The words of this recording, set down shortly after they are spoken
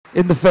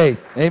in the faith.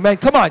 Amen.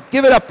 Come on,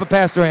 give it up for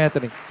Pastor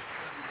Anthony.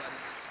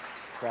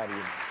 Proud of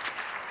you.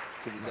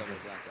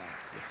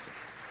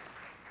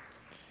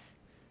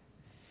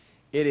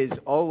 It is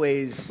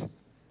always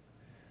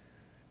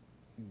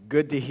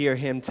good to hear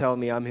him tell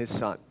me I'm his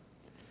son.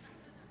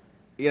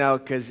 You know,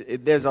 because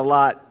there's a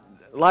lot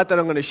that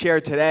I'm going to share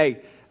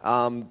today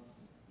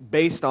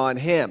based on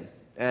him,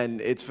 and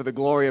it's for the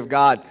glory of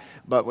God.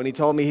 But when he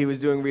told me he was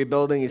doing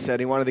rebuilding, he said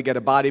he wanted to get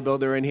a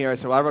bodybuilder in here. I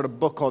said, well, I wrote a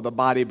book called The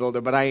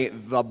Bodybuilder, but I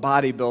ain't the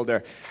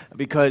bodybuilder.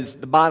 Because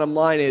the bottom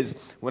line is,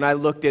 when I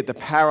looked at the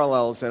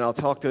parallels, and I'll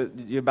talk to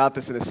you about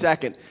this in a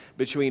second,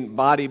 between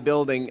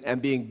bodybuilding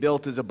and being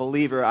built as a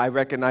believer, I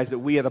recognize that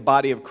we are the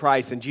body of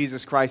Christ, and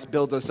Jesus Christ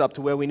builds us up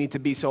to where we need to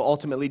be. So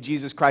ultimately,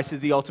 Jesus Christ is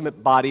the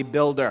ultimate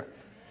bodybuilder.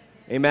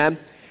 Amen?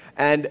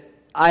 And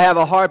I have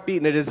a heartbeat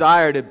and a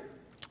desire to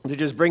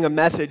just bring a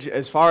message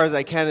as far as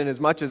I can and as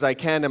much as I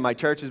can, and my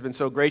church has been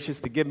so gracious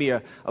to give me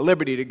a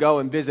liberty to go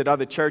and visit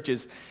other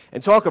churches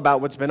and talk about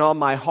what's been on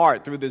my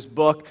heart through this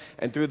book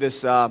and through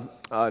this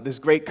this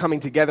great coming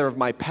together of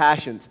my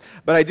passions.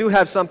 But I do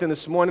have something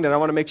this morning that I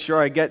want to make sure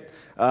I get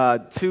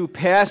to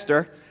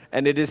Pastor,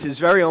 and it is his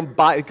very own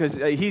body, because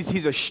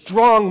he's a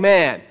strong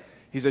man.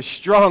 He's a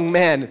strong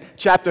man.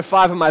 Chapter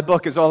 5 of my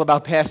book is all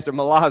about Pastor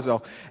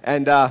Milazzo.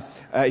 And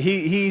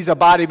he's a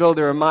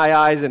bodybuilder in my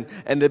eyes. And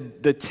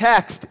the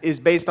text is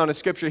based on a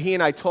scripture he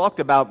and I talked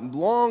about a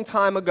long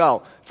time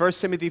ago. 1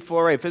 Timothy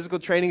 4:8, physical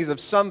training is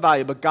of some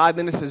value, but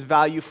godliness has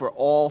value for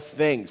all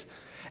things.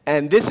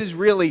 And this is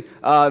really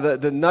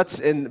the nuts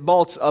and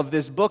bolts of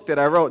this book that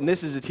I wrote. And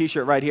this is a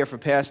T-shirt right here for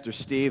Pastor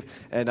Steve.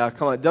 And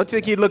come on, don't you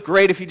think he'd look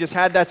great if he just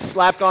had that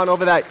slapped on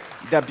over that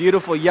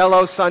beautiful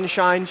yellow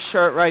sunshine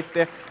shirt right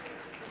there?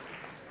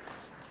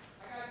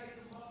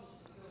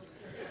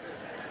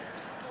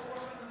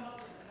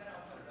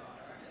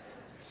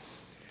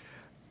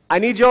 I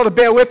need you all to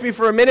bear with me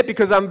for a minute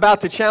because I'm about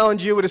to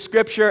challenge you with a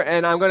scripture,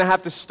 and I'm going to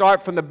have to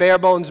start from the bare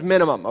bones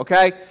minimum,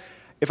 okay?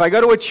 If I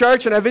go to a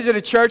church and I visit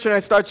a church and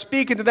I start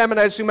speaking to them and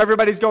I assume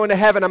everybody's going to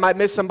heaven, I might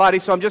miss somebody,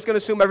 so I'm just going to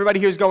assume everybody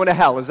here is going to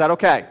hell. Is that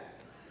okay?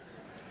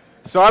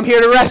 So I'm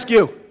here to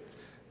rescue.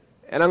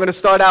 And I'm going to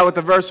start out with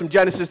the verse from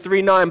Genesis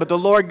 3:9. But the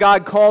Lord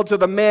God called to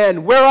the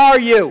man, "Where are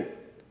you?"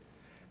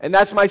 And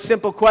that's my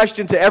simple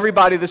question to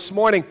everybody this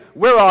morning.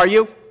 Where are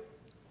you?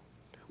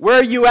 Where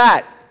are you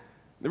at?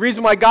 The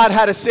reason why God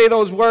had to say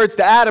those words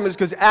to Adam is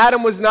because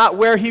Adam was not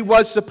where he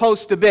was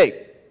supposed to be.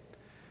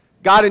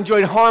 God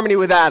enjoyed harmony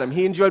with Adam.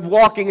 He enjoyed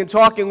walking and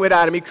talking with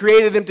Adam. He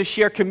created him to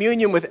share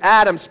communion with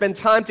Adam, spend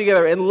time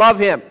together, and love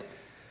him.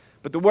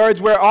 But the words,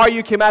 "Where are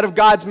you?" came out of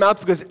God's mouth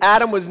because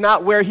Adam was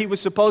not where he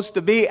was supposed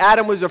to be.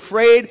 Adam was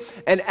afraid,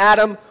 and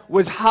Adam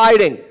was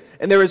hiding.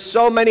 And there is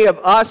so many of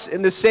us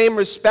in the same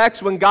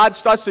respects. When God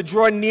starts to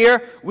draw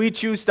near, we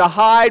choose to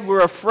hide.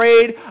 We're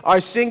afraid. Our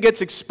sin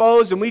gets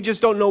exposed, and we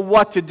just don't know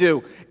what to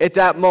do at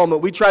that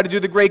moment. We try to do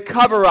the great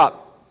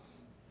cover-up,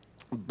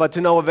 but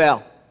to no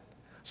avail.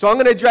 So I'm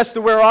going to address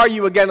the "where are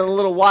you" again in a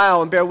little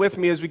while, and bear with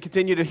me as we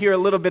continue to hear a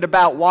little bit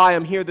about why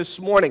I'm here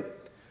this morning.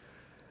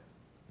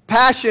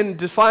 Passion,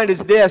 defined as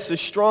this: a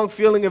strong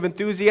feeling of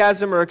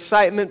enthusiasm or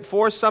excitement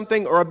for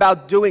something or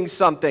about doing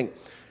something.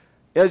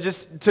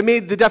 To me,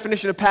 the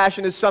definition of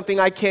passion is something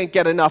I can't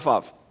get enough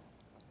of.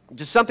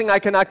 Just something I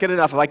cannot get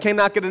enough of. I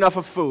cannot get enough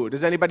of food.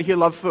 Does anybody here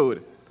love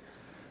food?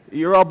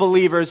 You're all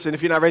believers, and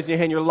if you're not raising your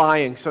hand, you're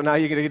lying. So now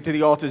you're going to get to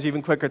the altars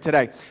even quicker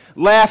today.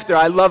 Laughter.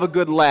 I love a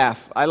good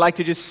laugh. I like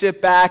to just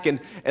sit back and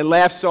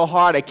laugh so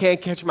hard I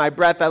can't catch my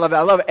breath. I love it.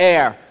 I love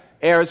air.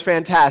 Air is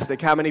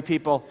fantastic. How many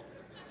people?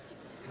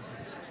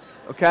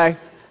 Okay?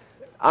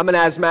 I'm an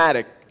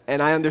asthmatic,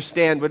 and I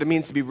understand what it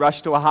means to be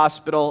rushed to a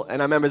hospital.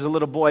 And I remember as a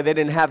little boy, they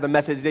didn't have the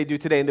methods they do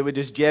today, and they would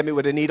just jab me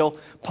with a needle,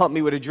 pump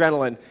me with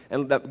adrenaline,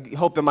 and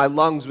hope that my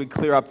lungs would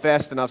clear up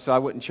fast enough so I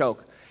wouldn't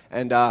choke.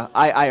 And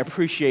I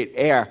appreciate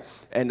air,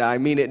 and I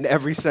mean it in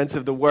every sense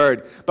of the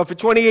word. But for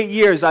 28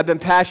 years, I've been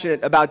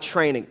passionate about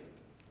training.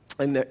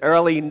 In the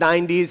early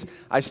 90s,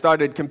 I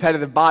started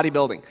competitive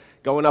bodybuilding,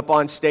 going up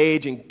on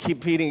stage and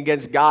competing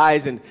against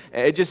guys, and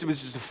it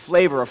was just a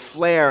flavor, a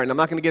flair, and I'm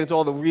not going to get into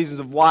all the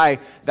reasons of why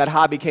that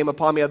hobby came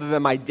upon me other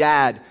than my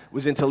dad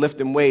was into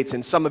lifting weights,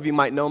 and some of you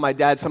might know my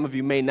dad, some of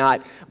you may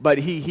not, but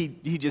he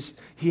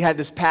had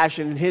this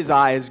passion in his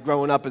eyes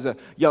growing up as a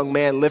young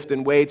man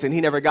lifting weights, and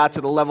he never got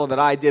to the level that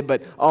I did,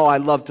 but I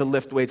love to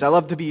lift weights. I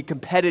love to be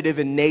competitive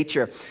in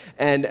nature,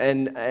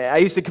 and I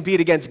used to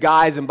compete against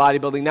guys in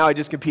bodybuilding. Now I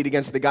just compete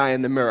against the guy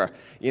in the mirror.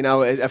 You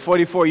know, at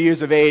 44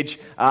 years of age,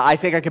 I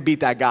think I could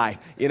beat that guy.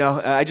 You know,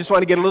 I just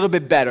want to get a little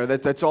bit better.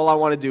 That's all I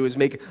want to do is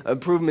make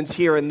improvements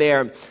here and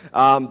there.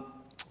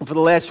 For the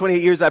last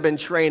 28 years, I've been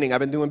training. I've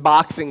been doing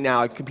boxing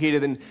now. I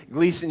competed in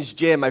Gleason's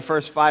gym. My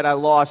first fight I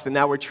lost, and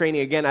now we're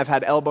training again. I've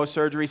had elbow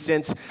surgery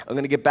since. I'm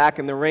going to get back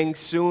in the ring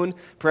soon,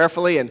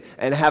 prayerfully,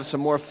 and have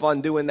some more fun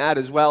doing that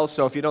as well.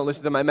 So if you don't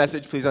listen to my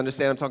message, please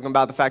understand I'm talking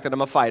about the fact that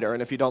I'm a fighter.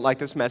 And if you don't like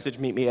this message,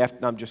 meet me after.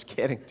 No, I'm just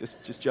kidding.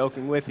 Just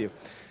joking with you.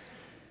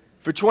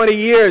 For 20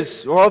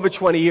 years, or over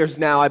 20 years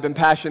now, I've been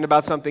passionate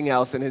about something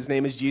else, and his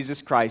name is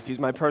Jesus Christ. He's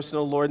my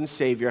personal Lord and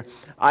Savior.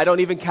 I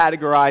don't even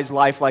categorize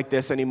life like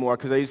this anymore,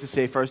 because I used to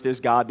say first there's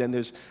God, then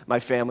there's my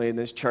family, and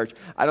there's church.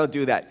 I don't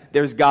do that.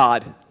 There's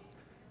God.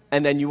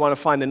 And then you want to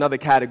find another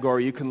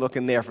category, you can look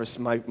in there for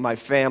my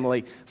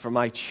family, for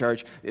my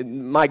church.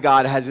 My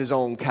God has his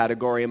own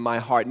category in my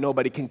heart.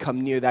 Nobody can come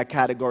near that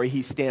category.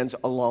 He stands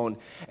alone.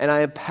 And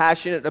I am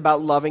passionate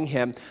about loving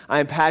him. I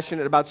am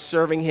passionate about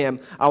serving him.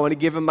 I want to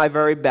give him my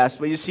very best.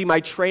 But you see, my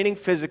training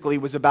physically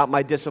was about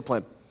my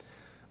discipline.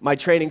 My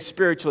training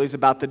spiritually is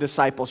about the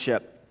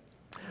discipleship.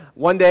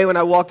 One day when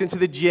I walked into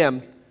the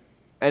gym,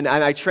 and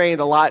I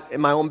trained a lot in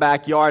my own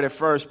backyard at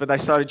first, but I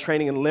started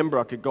training in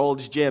Limbrook at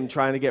Gold's Gym,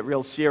 trying to get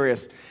real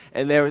serious.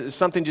 And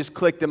something just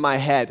clicked in my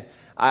head.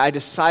 I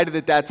decided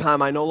at that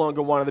time I no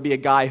longer wanted to be a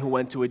guy who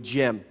went to a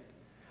gym.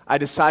 I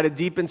decided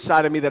deep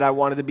inside of me that I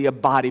wanted to be a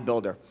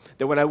bodybuilder.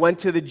 That when I went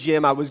to the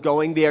gym, I was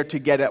going there to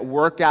get a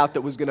workout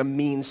that was going to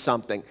mean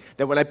something.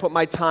 That when I put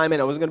my time in,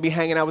 I wasn't going to be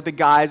hanging out with the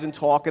guys and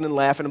talking and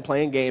laughing and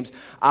playing games.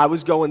 I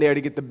was going there to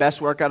get the best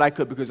workout I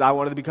could because I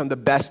wanted to become the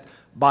best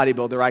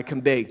bodybuilder I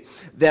can be.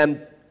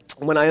 Then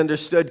when I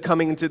understood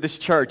coming into this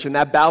church, and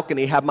that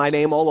balcony had my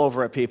name all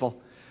over it,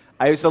 people.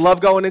 I used to love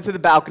going into the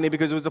balcony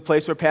because it was the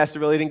place where Pastor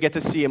really didn't get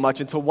to see him much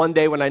until one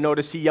day when I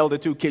noticed he yelled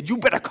at two kids, "You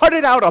better cut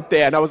it out up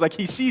there." And I was like,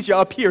 he sees you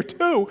up here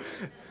too.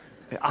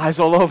 Eyes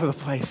all over the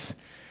place.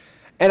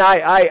 And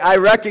I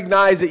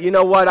recognized that, you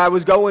know what, I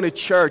was going to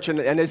church, and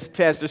as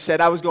Pastor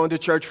said, I was going to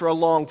church for a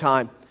long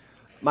time.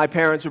 My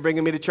parents were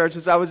bringing me to church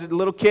since I was a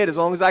little kid, as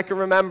long as I can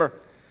remember.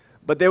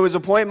 But there was a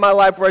point in my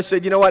life where I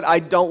said, you know what, I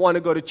don't want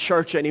to go to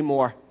church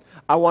anymore.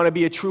 I want to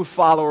be a true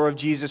follower of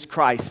Jesus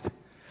Christ.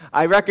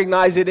 I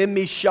recognize it in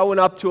me showing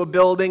up to a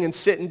building and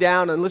sitting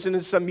down and listening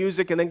to some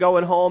music and then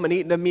going home and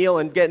eating a meal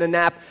and getting a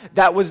nap.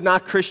 That was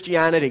not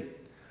Christianity.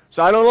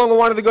 So I no longer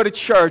wanted to go to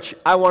church.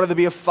 I wanted to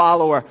be a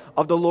follower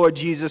of the Lord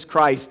Jesus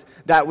Christ.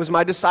 That was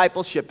my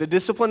discipleship. The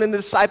discipline and the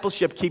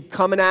discipleship keep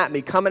coming at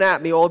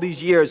me all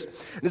these years.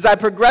 And as I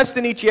progressed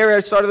in each area, I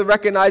started to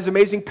recognize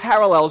amazing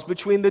parallels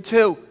between the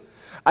two.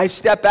 I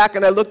stepped back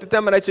and I looked at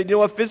them and I said, you know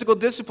what, physical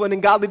discipline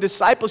and godly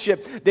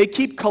discipleship, they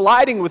keep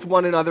colliding with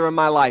one another in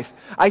my life.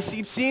 I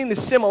keep seeing the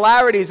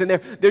similarities, and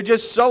they're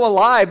just so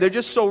alive, they're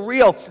just so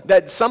real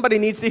that somebody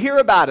needs to hear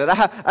about it. I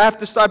have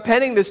to start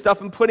penning this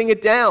stuff and putting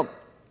it down.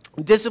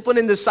 Discipline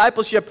and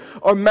discipleship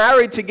are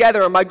married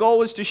together, and my goal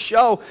was to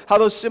show how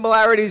those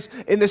similarities,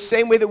 in the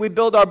same way that we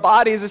build our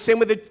body, is the same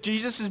way that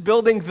Jesus is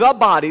building the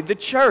body, the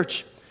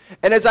church.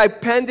 And as I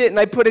penned it and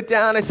I put it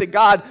down, I said,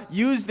 God,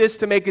 use this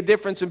to make a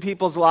difference in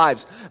people's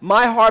lives.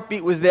 My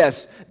heartbeat was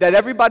this, that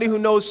everybody who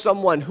knows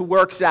someone who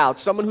works out,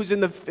 someone who's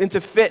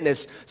into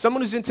fitness,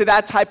 someone who's into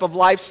that type of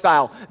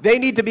lifestyle, they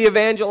need to be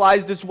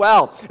evangelized as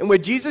well. And where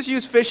Jesus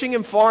used fishing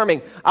and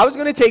farming, I was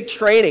going to take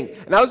training,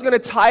 and I was going to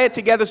tie it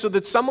together so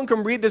that someone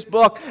can read this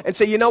book and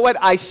say, you know what,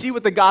 I see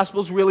what the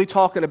gospel's really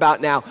talking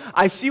about now.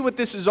 I see what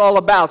this is all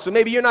about. So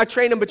maybe you're not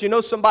training, but you know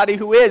somebody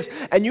who is,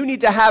 and you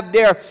need to have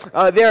their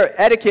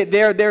etiquette,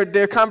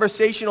 their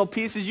conversational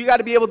pieces. You got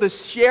to be able to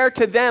share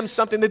to them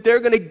something that they're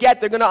going to get,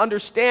 they're going to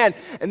understand.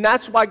 And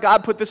that's why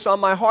God put this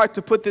on my heart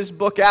to put this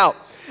book out.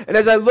 And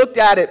as I looked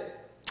at it,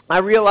 I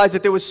realized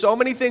that there was so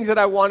many things that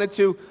I wanted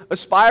to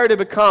aspire to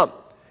become.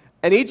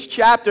 And each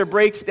chapter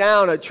breaks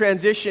down a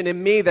transition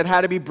in me that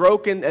had to be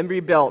broken and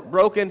rebuilt.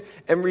 Broken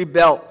and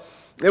rebuilt.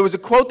 There was a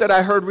quote that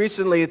I heard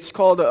recently. It's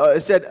called,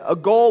 it said, "A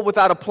goal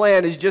without a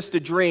plan is just a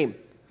dream."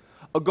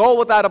 A goal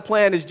without a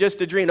plan is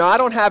just a dream. Now, I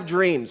don't have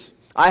dreams.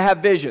 I have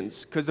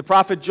visions, because the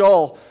prophet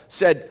Joel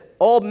said,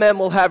 old men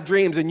will have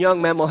dreams and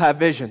young men will have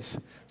visions.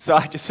 So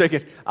I just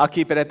figured I'll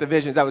keep it at the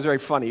visions. That was very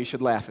funny. You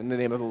should laugh in the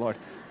name of the Lord.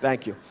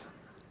 Thank you.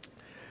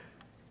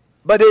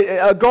 But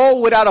a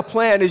goal without a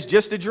plan is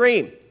just a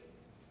dream.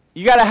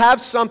 You got to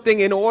have something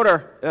in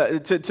order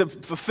to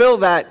fulfill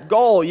that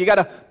goal. You got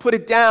to put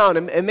it down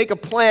and make a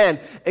plan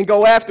and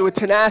go after with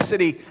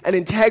tenacity and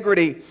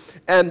integrity.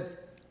 And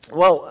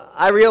well,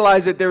 I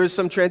realized that there was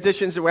some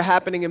transitions that were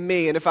happening in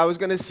me, and if I was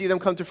going to see them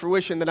come to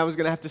fruition, then I was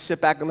going to have to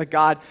sit back and let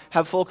God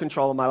have full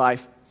control of my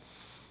life.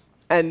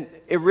 And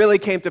it really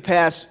came to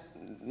pass.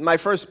 My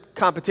first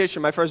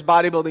competition, my first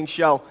bodybuilding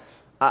show,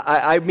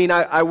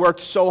 I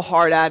worked so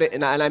hard at it,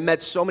 and I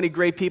met so many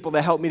great people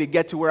that helped me to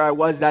get to where I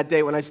was that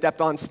day when I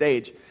stepped on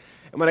stage.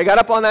 And when I got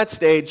up on that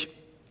stage,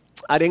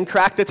 I didn't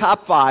crack the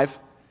top 5.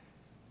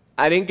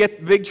 I didn't get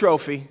the big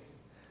trophy.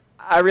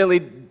 I really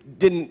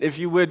didn't, if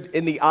you would,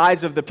 in the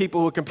eyes of the people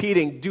who were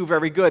competing, do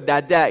very good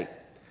that day.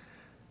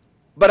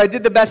 But I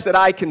did the best that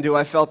I can do,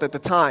 I felt at the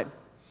time.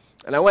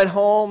 And I went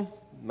home.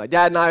 My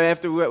dad and I,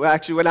 after we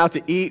actually went out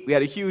to eat, we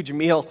had a huge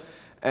meal.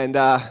 And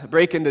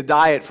breaking the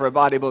diet for a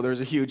bodybuilder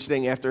is a huge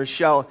thing after a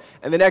show.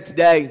 And the next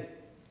day,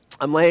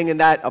 I'm laying in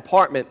that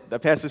apartment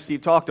that Pastor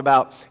Steve talked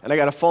about, and I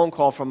got a phone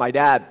call from my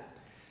dad.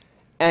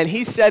 And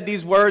he said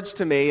these words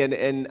to me,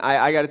 and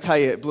I got to tell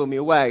you, it blew me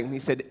away. And he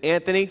said,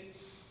 Anthony,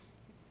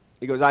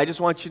 he goes, I just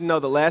want you to know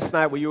that last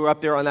night when you were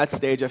up there on that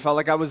stage, I felt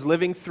like I was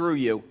living through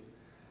you.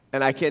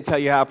 And I can't tell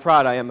you how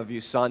proud I am of you,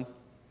 son.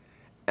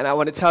 And I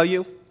want to tell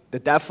you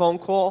that phone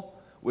call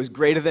was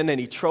greater than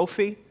any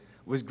trophy,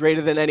 was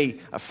greater than any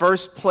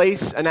first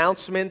place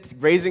announcement,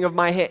 raising of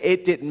my hand.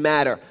 It didn't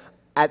matter.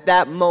 At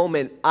that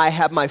moment, I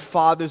had my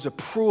Father's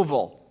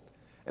approval,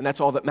 and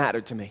that's all that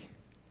mattered to me.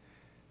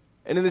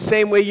 And in the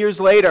same way, years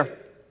later,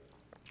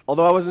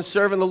 although I wasn't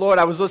serving the Lord,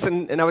 I was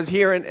listening and I was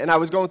hearing and I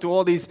was going through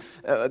all these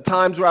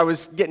times where I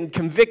was getting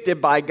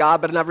convicted by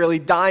God, but not really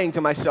dying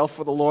to myself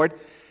for the Lord.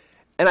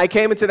 And I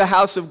came into the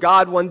house of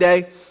God one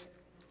day,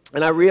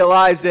 and I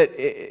realized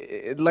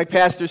that, like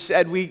Pastor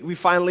said, we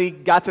finally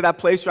got to that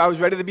place where I was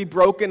ready to be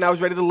broken. I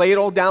was ready to lay it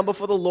all down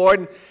before the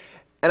Lord.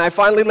 And I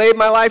finally laid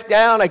my life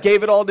down. I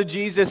gave it all to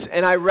Jesus,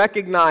 and I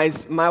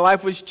recognized my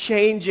life was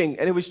changing,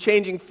 and it was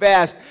changing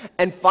fast.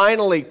 And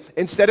finally,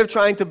 instead of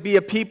trying to be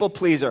a people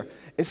pleaser,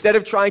 instead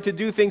of trying to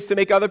do things to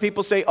make other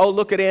people say, oh,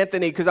 look at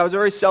Anthony, because I was a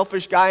very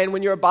selfish guy, and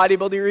when you're a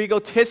bodybuilder, you're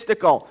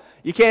egotistical.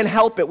 You can't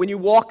help it. When you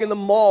walk in the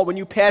mall, when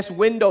you pass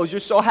windows, you're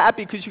so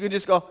happy because you can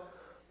just go.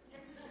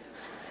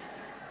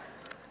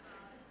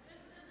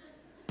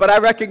 But I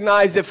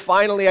recognized that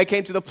finally I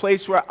came to the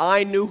place where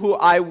I knew who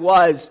I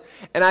was,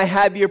 and I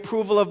had the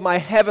approval of my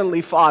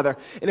Heavenly Father.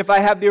 And if I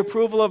have the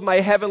approval of my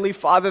Heavenly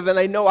Father, then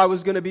I know I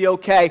was going to be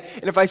okay.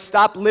 And if I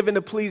stop living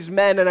to please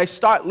men and I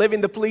start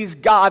living to please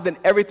God, then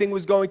everything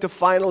was going to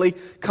finally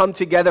come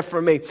together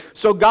for me.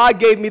 So God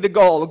gave me the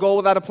goal. A goal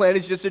without a plan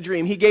is just a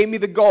dream. He gave me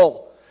the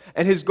goal.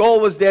 And his goal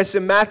was this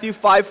in Matthew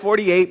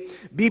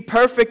 5:48, be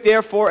perfect,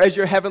 therefore, as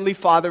your Heavenly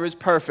Father is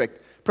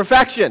perfect.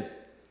 Perfection.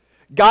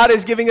 God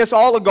is giving us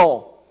all a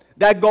goal.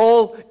 That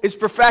goal is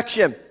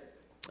perfection.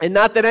 And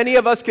not that any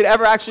of us could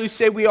ever actually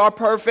say we are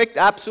perfect.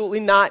 Absolutely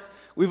not.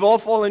 We've all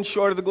fallen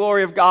short of the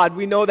glory of God.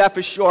 We know that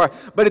for sure.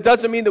 But it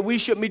doesn't mean that we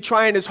shouldn't be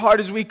trying as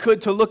hard as we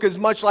could to look as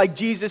much like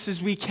Jesus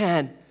as we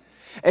can.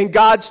 And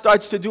God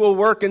starts to do a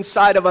work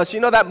inside of us. You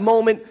know that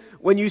moment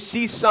when you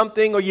see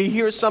something or you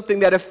hear something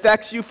that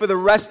affects you for the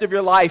rest of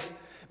your life?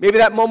 Maybe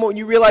that moment when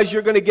you realize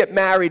you're going to get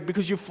married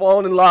because you've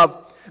fallen in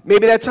love.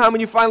 Maybe that time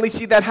when you finally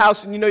see that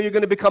house and you know you're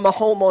going to become a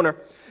homeowner.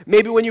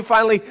 Maybe when you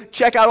finally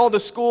check out all the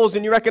schools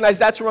and you recognize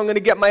that's where I'm going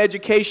to get my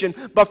education.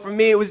 But for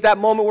me, it was that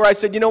moment where I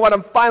said, you know what,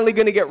 I'm finally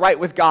going to get right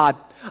with God.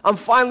 I'm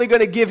finally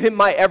going to give him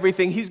my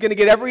everything. He's going to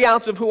get every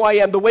ounce of who I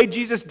am. The way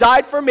Jesus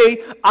died for me,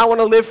 I want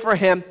to live for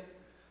him.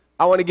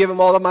 I want to give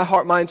him all of my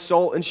heart, mind,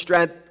 soul, and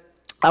strength.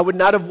 I would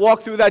not have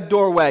walked through that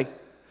doorway.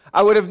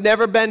 I would have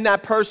never been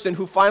that person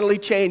who finally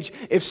changed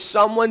if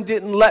someone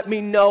didn't let me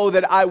know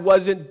that I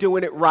wasn't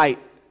doing it right.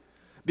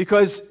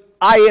 Because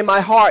I, in my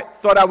heart,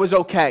 thought I was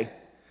okay.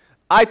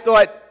 I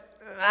thought,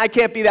 I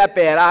can't be that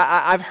bad.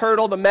 I've heard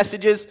all the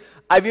messages.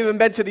 I've even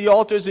been to the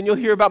altars, and you'll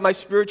hear about my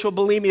spiritual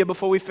bulimia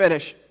before we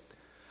finish.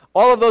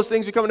 All of those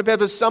things are coming to pass,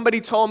 but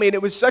somebody told me, and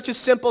it was such a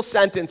simple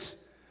sentence.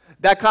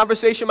 That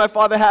conversation my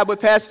father had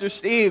with Pastor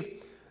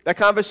Steve, that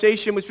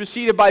conversation was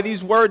preceded by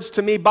these words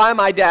to me by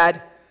my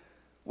dad.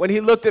 When he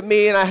looked at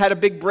me and I had a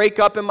big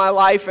breakup in my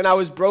life and I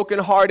was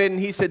brokenhearted, and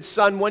he said,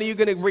 son, when are you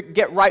going to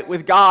get right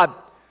with God?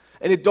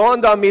 And it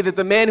dawned on me that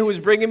the man who was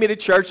bringing me to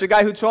church, the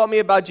guy who taught me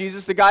about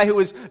Jesus, the guy who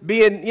was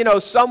being,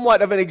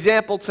 somewhat of an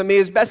example to me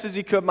as best as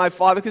he could, my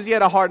father, because he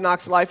had a hard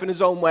knocks life in his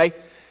own way,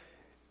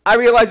 I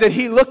realized that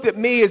he looked at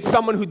me as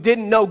someone who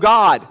didn't know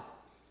God.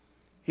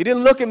 He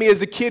didn't look at me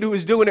as a kid who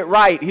was doing it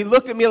right. He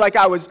looked at me like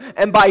I was,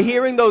 and by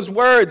hearing those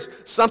words,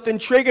 something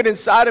triggered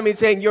inside of me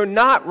saying, you're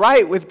not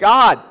right with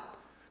God.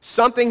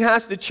 Something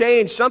has to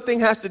change. Something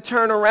has to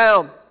turn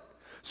around.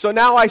 So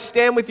now I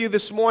stand with you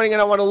this morning,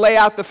 and I want to lay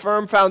out the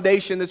firm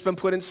foundation that's been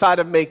put inside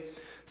of me.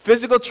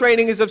 Physical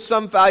training is of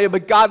some value,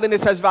 but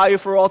godliness has value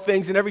for all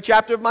things. In every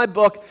chapter of my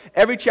book,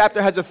 every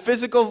chapter has a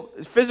physical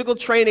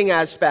training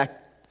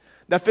aspect.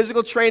 That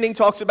physical training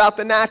talks about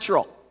the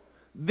natural,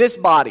 this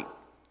body.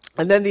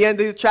 And then the end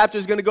of the chapter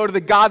is going to go to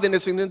the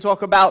godliness and then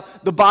talk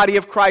about the body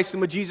of Christ and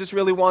what Jesus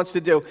really wants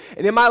to do.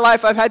 And in my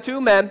life, I've had two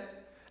men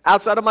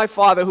outside of my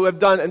father who have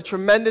done a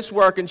tremendous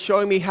work in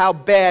showing me how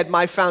bad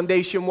my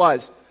foundation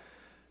was.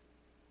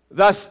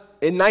 Thus,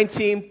 in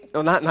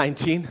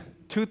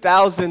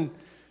 2000,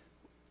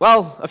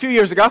 well, a few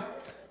years ago,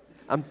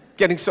 I'm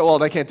getting so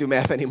old I can't do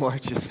math anymore.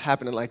 It's just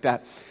happening like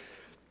that.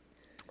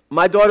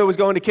 My daughter was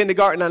going to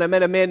kindergarten, and I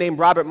met a man named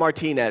Robert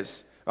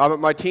Martinez. Robert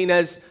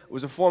Martinez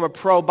was a former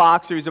pro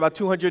boxer. He's about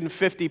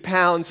 250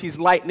 pounds. He's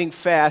lightning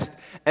fast,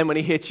 and when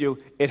he hits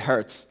you, it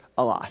hurts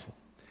a lot.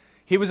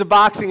 He was a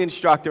boxing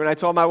instructor, and I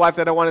told my wife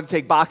that I wanted to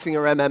take boxing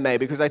or MMA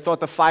because I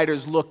thought the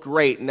fighters looked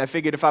great, and I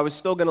figured if I was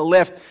still going to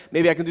lift,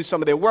 maybe I can do some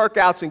of their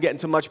workouts and get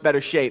into much better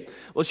shape.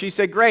 Well, she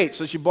said, great.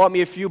 So she bought me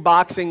a few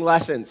boxing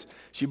lessons.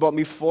 She bought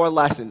me 4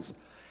 lessons.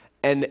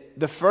 And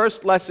the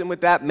first lesson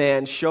with that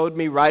man showed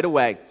me right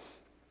away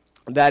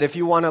that if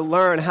you want to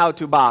learn how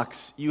to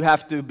box, you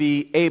have to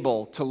be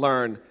able to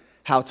learn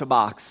how to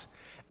box.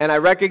 And I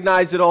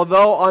recognized that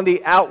although on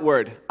the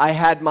outward I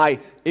had my,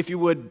 if you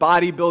would,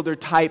 bodybuilder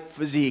type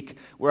physique,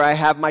 where I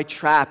have my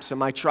traps and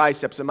my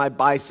triceps and my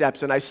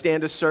biceps and I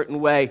stand a certain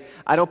way.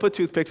 I don't put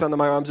toothpicks under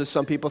my arms as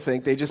some people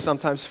think. They just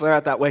sometimes flare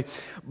out that way.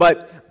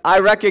 But I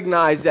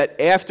recognized that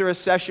after a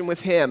session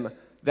with him,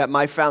 that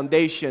my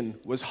foundation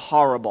was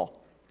horrible.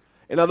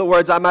 In other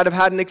words, I might have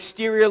had an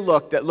exterior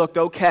look that looked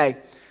okay,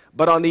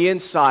 but on the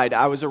inside,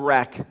 I was a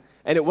wreck.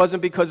 And it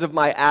wasn't because of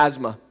my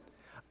asthma.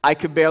 I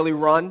could barely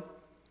run.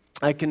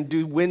 I can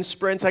do wind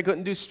sprints. I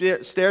couldn't do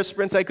stair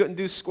sprints. I couldn't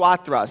do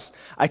squat thrusts.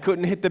 I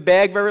couldn't hit the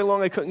bag very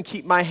long. I couldn't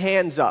keep my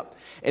hands up.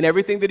 And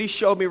everything that he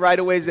showed me right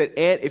away is that,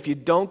 Ant, if you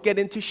don't get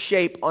into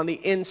shape on the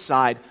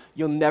inside,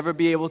 you'll never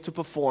be able to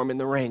perform in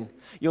the ring.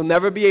 You'll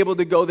never be able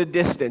to go the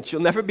distance.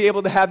 You'll never be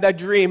able to have that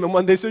dream. And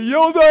one day say,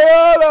 yo,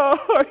 Diana,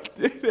 I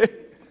did it.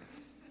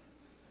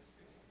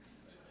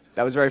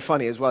 That was very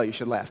funny as well. You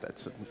should laugh.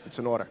 It's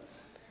an order.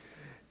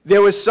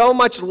 There was so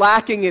much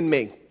lacking in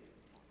me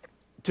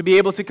to be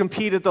able to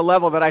compete at the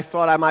level that I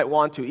thought I might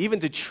want to,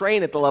 even to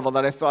train at the level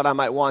that I thought I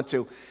might want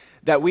to,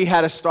 that we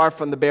had to start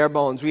from the bare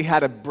bones. We had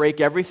to break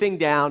everything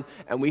down,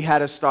 and we had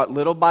to start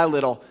little by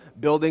little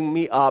building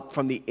me up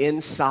from the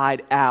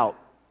inside out.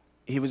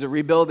 It was a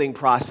rebuilding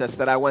process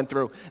that I went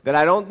through that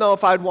I don't know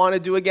if I'd want to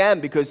do again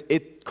because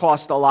it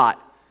cost a lot.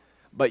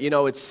 But, you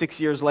know, it's 6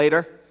 years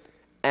later,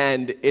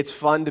 and it's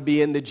fun to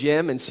be in the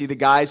gym and see the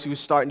guys who are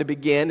starting to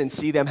begin and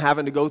see them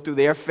having to go through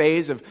their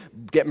phase of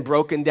getting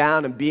broken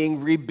down and being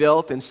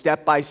rebuilt and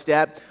step by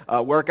step,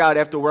 workout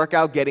after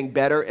workout, getting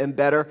better and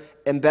better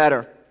and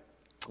better.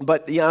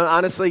 But, you know,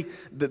 honestly,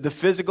 the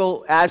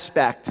physical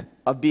aspect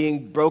of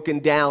being broken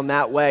down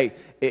that way,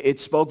 it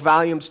spoke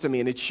volumes to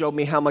me, and it showed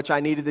me how much I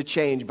needed to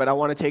change. But I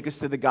want to take us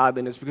to the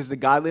godliness, because the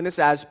godliness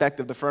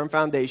aspect of the firm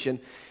foundation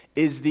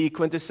is the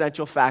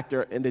quintessential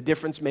factor and the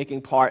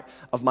difference-making part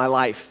of my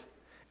life.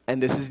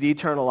 And this is the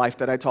eternal life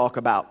that I talk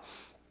about.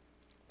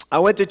 I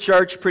went to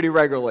church pretty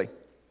regularly.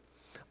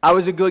 I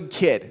was a good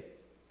kid.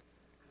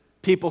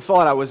 People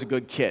thought I was a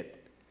good kid.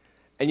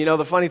 And you know,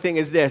 the funny thing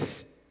is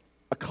this.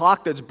 A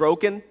clock that's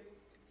broken,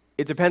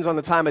 it depends on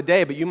the time of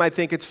day, but you might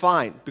think it's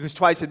fine because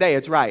twice a day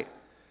it's right.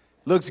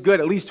 Looks good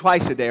at least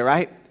twice a day,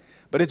 right?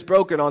 But it's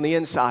broken on the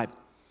inside.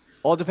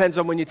 All depends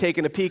on when you're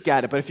taking a peek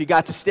at it. But if you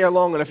got to stare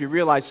long enough, you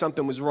realize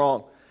something was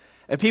wrong.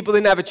 And people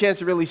didn't have a chance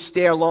to really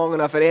stare long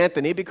enough at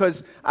Anthony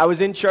because I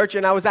was in church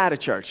and I was out of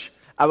church.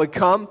 I would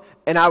come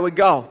and I would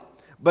go.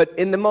 But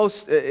in the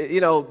most,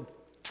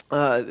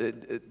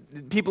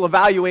 people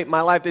evaluate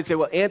my life. They'd say,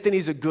 well,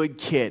 Anthony's a good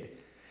kid.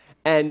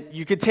 And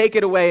you could take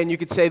it away and you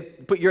could say,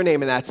 put your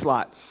name in that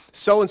slot.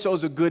 So-and-so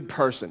is a good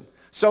person.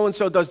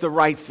 So-and-so does the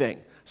right thing.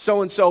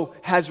 So-and-so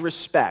has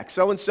respect.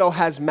 So-and-so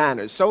has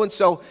manners.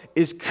 So-and-so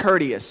is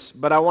courteous.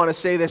 But I want to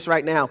say this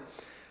right now.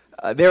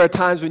 There are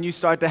times when you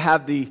start to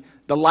have the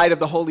light of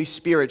the Holy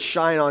Spirit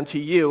shine onto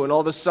you, and all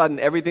of a sudden,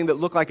 everything that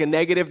looked like a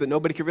negative that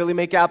nobody could really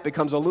make out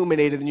becomes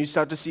illuminated, and you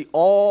start to see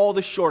all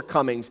the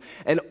shortcomings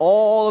and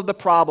all of the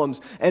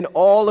problems and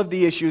all of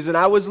the issues. And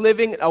I was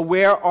living a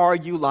where are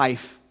you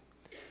life.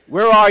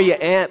 Where are you,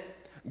 Aunt?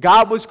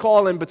 God was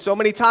calling, but so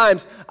many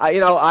times,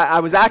 I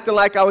was acting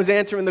like I was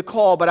answering the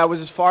call, but I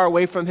was as far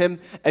away from him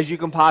as you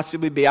can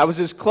possibly be. I was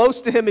as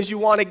close to him as you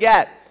want to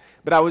get,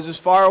 but I was as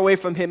far away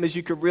from him as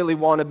you could really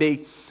want to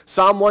be.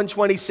 Psalm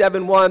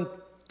 127:1,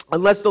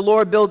 unless the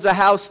Lord builds a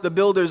house, the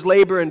builders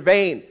labor in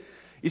vain.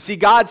 You see,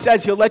 God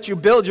says he'll let you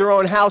build your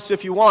own house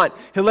if you want.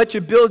 He'll let you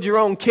build your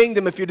own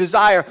kingdom if you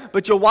desire,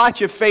 but you'll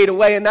watch it fade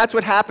away, and that's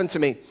what happened to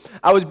me.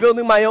 I was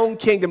building my own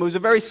kingdom. It was a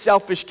very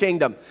selfish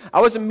kingdom. I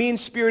wasn't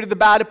mean-spirited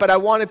about it, but I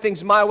wanted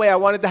things my way. I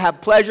wanted to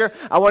have pleasure.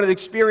 I wanted to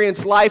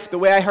experience life the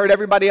way I heard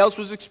everybody else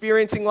was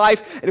experiencing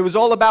life, and it was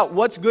all about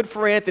what's good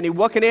for Anthony.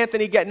 What can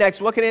Anthony get next?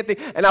 What can Anthony...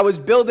 And I was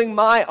building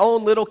my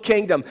own little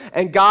kingdom,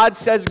 and God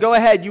says, go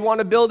ahead. You want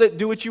to build it?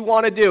 Do what you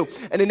want to do.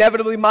 And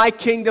inevitably, my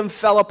kingdom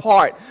fell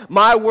apart.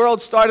 My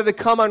world started to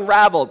come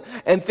unraveled,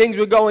 and things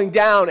were going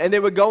down, and they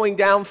were going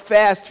down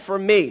fast for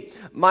me.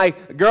 My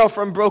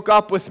girlfriend broke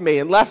up with me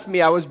and left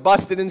me. I was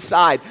busted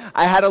inside.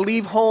 I had to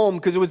leave home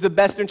because it was the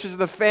best interest of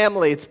the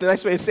family. It's the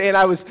nice way of saying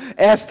I was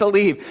asked to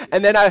leave.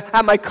 And then I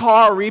had my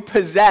car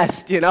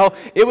repossessed, you know.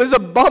 It was a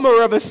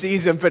bummer of a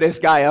season for this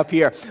guy up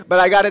here. But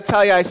I got to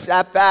tell you, I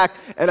sat back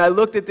and I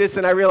looked at this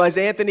and I realized,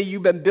 Anthony,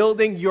 you've been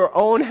building your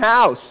own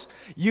house.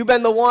 You've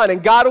been the one,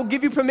 and God will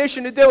give you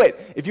permission to do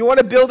it. If you want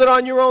to build it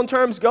on your own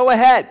terms, go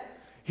ahead.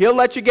 He'll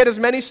let you get as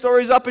many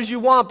stories up as you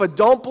want, but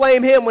don't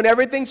blame him when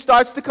everything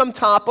starts to come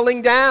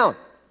toppling down.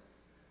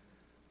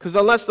 Because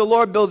unless the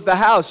Lord builds the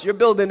house, you're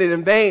building it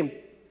in vain.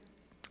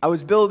 I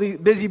was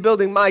busy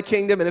building my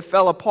kingdom, and it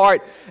fell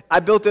apart. I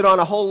built it on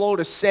a whole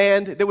load of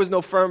sand. There was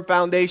no firm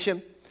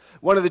foundation.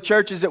 One of the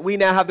churches that we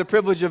now have the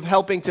privilege of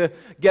helping to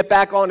get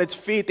back on its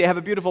feet, they have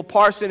a beautiful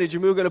parsonage,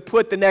 and we were going to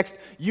put the next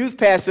youth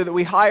pastor that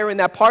we hire in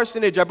that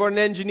parsonage. I brought an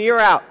engineer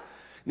out.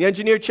 The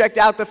engineer checked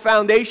out the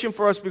foundation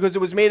for us because it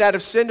was made out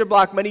of cinder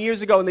block many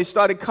years ago, and they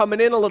started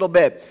coming in a little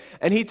bit.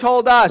 And he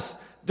told us,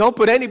 don't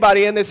put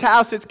anybody in this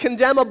house. It's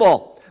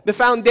condemnable. The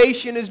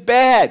foundation is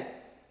bad.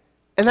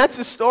 And that's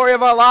the story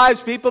of our lives,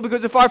 people,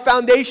 because if our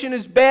foundation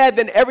is bad,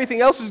 then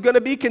everything else is going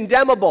to be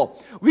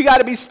condemnable. We got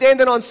to be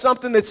standing on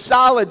something that's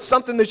solid,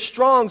 something that's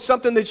strong,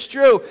 something that's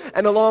true.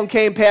 And along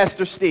came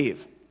Pastor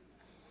Steve.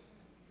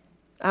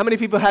 How many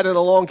people had an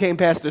along came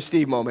Pastor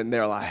Steve moment in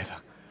their life?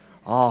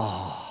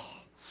 Oh.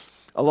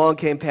 Along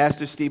came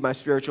Pastor Steve, my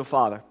spiritual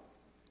father.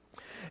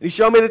 And he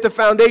showed me that the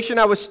foundation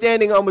I was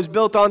standing on was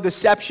built on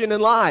deception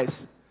and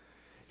lies.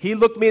 He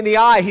looked me in the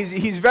eye.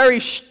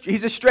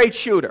 He's a straight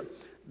shooter.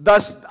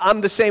 Thus,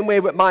 I'm the same way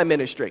with my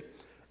ministry.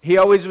 He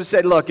always would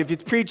say, look, if you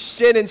preach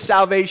sin and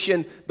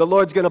salvation, the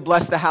Lord's going to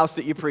bless the house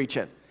that you preach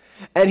in.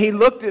 And he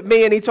looked at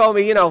me and he told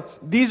me,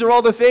 these are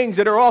all the things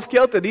that are off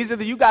kilter.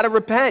 You got to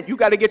repent. You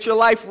got to get your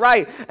life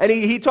right. And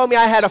he told me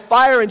I had a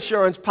fire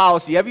insurance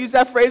policy. Have you used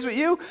that phrase with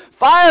you?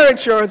 Fire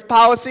insurance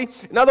policy.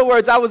 In other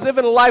words, I was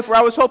living a life where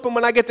I was hoping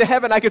when I get to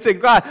heaven, I could say,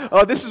 God,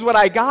 this is what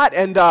I got,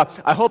 and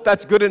I hope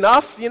that's good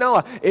enough.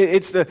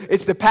 It's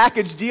the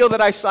package deal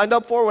that I signed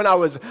up for when I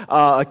was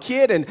a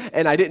kid,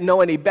 and I didn't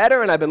know any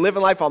better, and I've been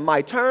living life on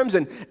my terms.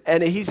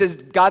 And he says,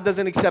 God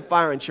doesn't accept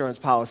fire insurance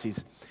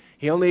policies.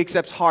 He only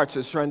accepts hearts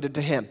that are surrendered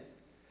to him.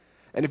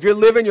 And if you're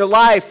living your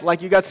life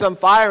like you got some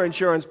fire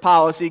insurance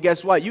policy,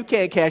 guess what? You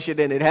can't cash it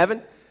in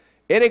heaven.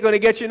 It ain't going to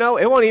get you,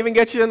 it won't even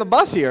get you in the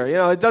bus here.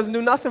 It doesn't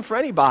do nothing for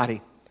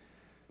anybody.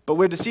 But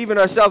we're deceiving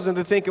ourselves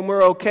into thinking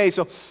we're okay.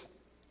 So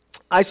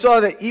I saw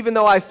that even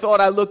though I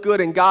thought I looked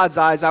good in God's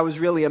eyes, I was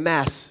really a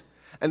mess.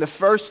 And the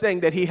first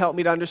thing that he helped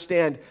me to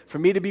understand, for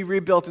me to be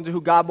rebuilt into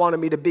who God wanted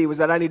me to be, was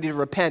that I needed to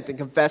repent and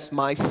confess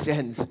my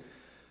sins.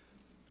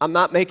 I'm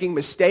not making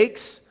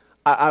mistakes.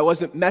 I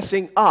wasn't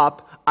messing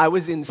up. I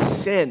was in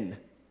sin.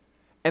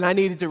 And I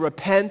needed to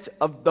repent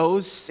of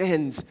those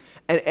sins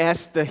and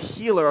ask the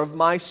healer of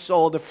my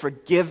soul to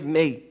forgive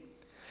me.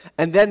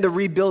 And then the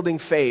rebuilding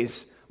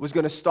phase was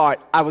going to start.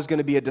 I was going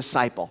to be a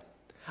disciple.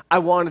 I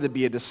wanted to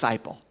be a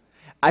disciple.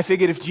 I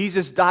figured if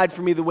Jesus died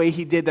for me the way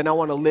he did, then I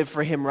want to live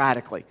for him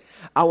radically.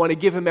 I want to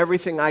give him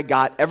everything I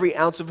got, every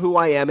ounce of who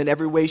I am in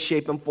every way,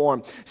 shape, and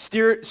form.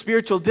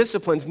 Spiritual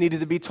disciplines needed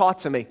to be taught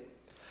to me.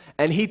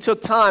 And he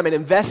took time and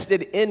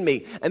invested in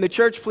me. And the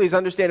church, please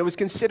understand, it was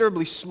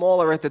considerably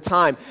smaller at the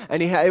time.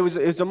 And it was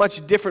a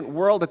much different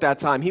world at that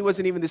time. He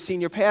wasn't even the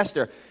senior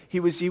pastor.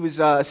 He was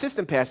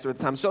assistant pastor at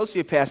the time,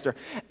 associate pastor.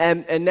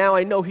 And now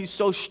I know he's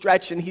so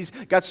stretched and he's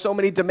got so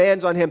many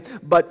demands on him.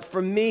 But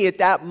for me at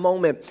that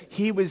moment,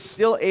 he was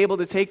still able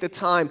to take the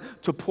time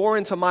to pour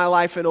into my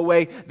life in a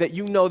way that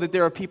that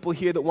there are people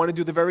here that want to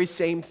do the very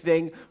same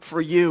thing for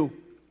you.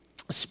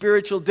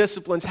 Spiritual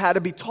disciplines had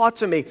to be taught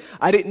to me.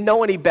 I didn't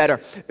know any better.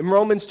 In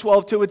Romans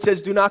 12:2, it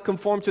says, do not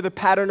conform to the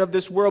pattern of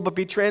this world, but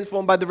be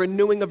transformed by the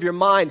renewing of your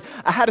mind.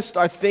 I had to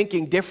start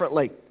thinking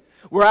differently.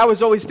 Where I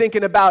was always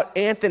thinking about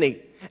Anthony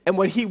and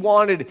what he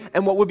wanted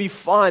and what would be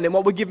fun and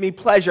what would give me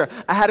pleasure,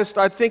 I had to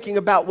start thinking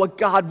about what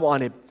God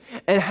wanted.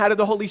 And how did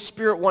the Holy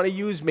Spirit want to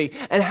use me?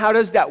 And how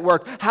does that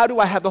work? How do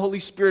I have the Holy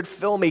Spirit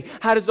fill me?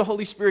 How does the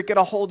Holy Spirit get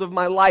a hold of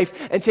my life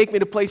and take me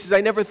to places I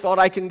never thought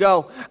I can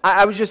go?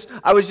 I was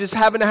just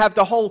having to have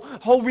the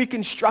whole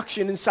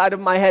reconstruction inside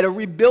of my head, a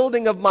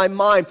rebuilding of my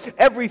mind.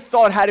 Every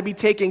thought had to be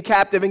taken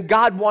captive, and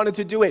God wanted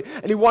to do it,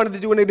 and he wanted to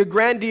do it in a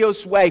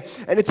grandiose way.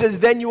 And it says,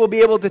 then you will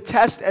be able to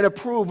test and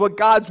approve what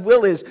God's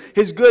will is,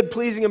 his good,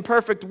 pleasing, and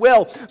perfect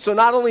will. So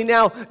not only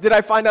now did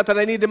I find out that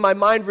I needed my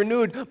mind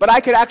renewed, but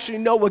I could actually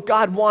know what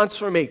God wants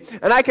for me.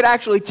 And I could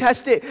actually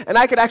test it, and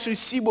I could actually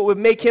see what would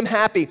make him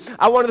happy.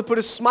 I wanted to put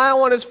a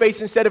smile on his face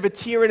instead of a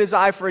tear in his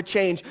eye for a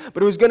change,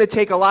 but it was going to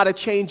take a lot of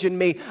change in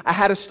me. I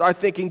had to start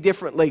thinking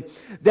differently.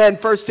 Then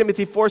 1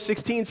 Timothy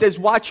 4:16 says,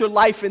 watch your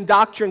life and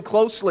doctrine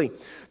closely.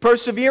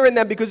 Persevere in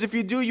them, because if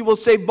you do, you will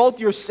save both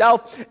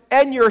yourself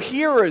and your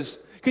hearers.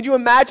 Could you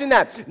imagine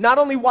that? Not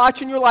only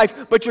watching your life,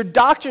 but your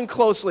doctrine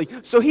closely.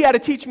 So he had to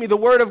teach me the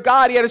Word of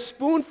God. He had to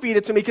spoon feed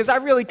it to me because I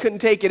really couldn't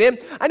take it in.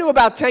 I knew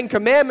about 10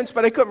 commandments,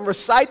 but I couldn't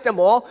recite them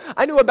all.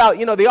 I knew about,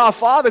 the Our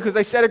Father because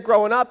I said it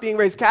growing up, being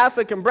raised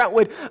Catholic in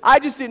Brentwood. I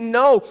just didn't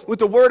know what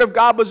the Word of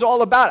God was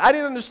all about. I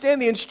didn't understand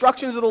the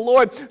instructions of the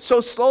Lord. So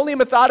slowly and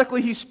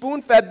methodically, he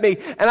spoon-fed me,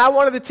 and I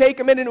wanted to take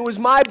him in, and it was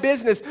my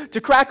business to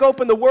crack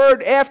open the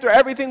Word after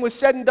everything was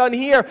said and done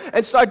here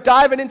and start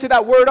diving into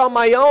that Word on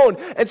my own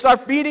and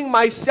start feeding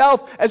myself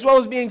as well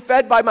as being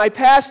fed by my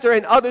pastor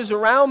and others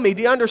around me.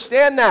 Do you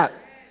understand that?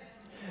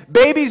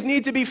 Babies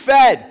need to be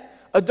fed.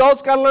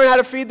 Adults got to learn how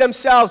to feed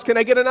themselves. Can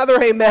I get another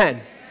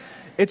amen?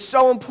 It's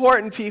so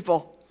important,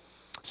 people.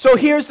 So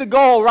here's the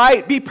goal,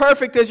 right? Be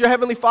perfect as your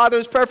heavenly Father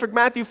is perfect.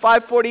 Matthew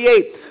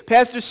 5:48.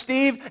 Pastor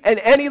Steve and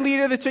any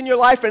leader that's in your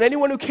life and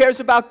anyone who cares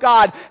about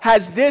God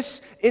has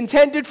this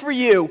intended for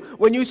you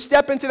when you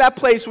step into that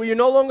place where you're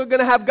no longer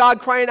going to have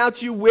God crying out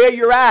to you where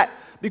you're at,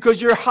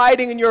 because you're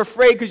hiding and you're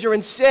afraid because you're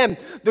in sin.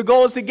 The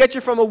goal is to get you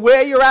from a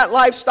where you're at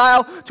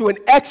lifestyle to an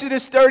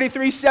Exodus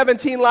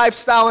 33:17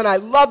 lifestyle, and I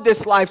love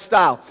this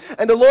lifestyle.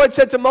 And the Lord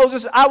said to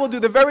Moses, I will do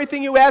the very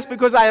thing you ask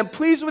because I am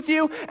pleased with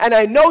you and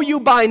I know you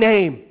by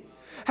name.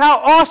 How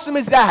awesome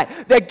is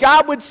that? That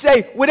God would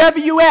say, whatever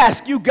you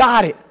ask, you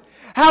got it.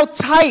 How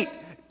tight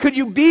could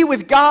you be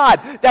with God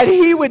that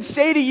he would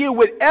say to you,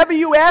 whatever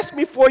you ask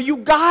me for, you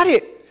got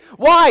it.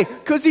 Why?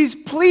 Because he's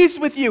pleased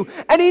with you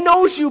and he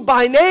knows you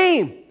by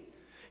name.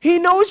 He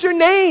knows your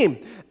name.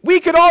 We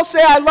could all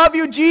say, I love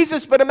you,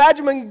 Jesus, but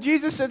imagine when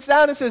Jesus sits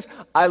down and says,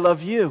 I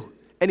love you,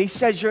 and he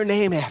says your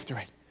name after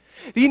it.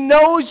 He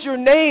knows your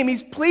name.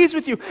 He's pleased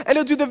with you. And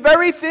he'll do the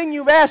very thing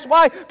you've asked.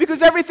 Why?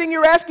 Because everything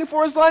you're asking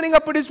for is lining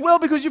up with his will,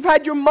 because you've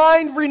had your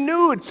mind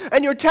renewed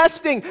and you're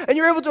testing and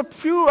you're able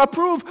to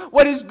approve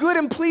what his good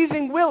and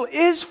pleasing will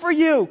is for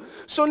you.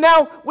 So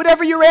now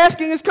whatever you're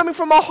asking is coming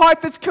from a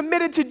heart that's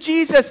committed to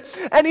Jesus.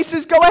 And he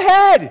says, go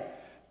ahead.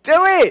 Do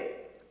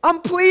it.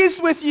 I'm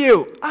pleased with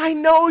you. I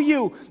know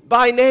you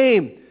by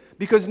name.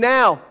 Because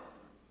now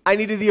I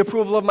needed the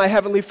approval of my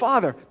Heavenly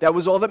Father. That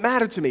was all that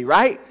mattered to me,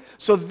 right?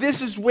 So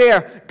this is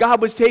where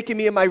God was taking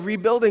me in my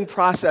rebuilding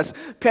process.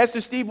 Pastor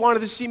Steve wanted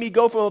to see me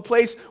go from a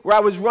place where I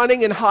was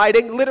running and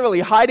hiding, literally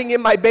hiding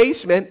in my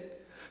basement,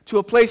 to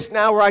a place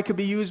now where I could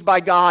be used by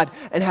God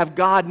and have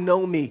God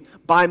know me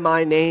by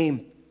my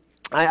name.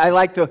 I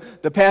like the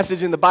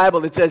passage in the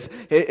Bible that says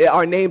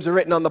our names are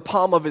written on the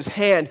palm of his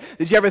hand.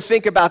 Did you ever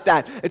think about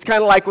that? It's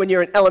kind of like when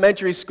you're in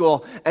elementary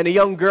school and a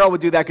young girl would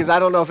do that, because I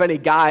don't know if any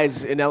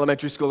guys in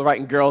elementary school are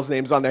writing girls'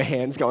 names on their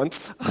hands going,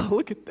 oh,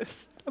 look at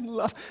this. I'm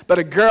love. But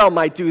a girl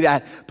might do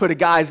that, put a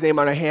guy's name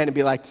on her hand and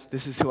be like,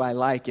 this is who I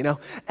like, you know?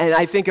 And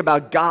I think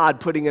about God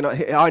putting in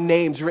our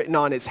names written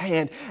on his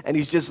hand, and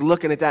he's just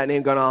looking at that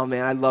name going, oh,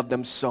 man, I love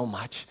them so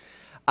much.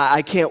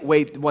 I can't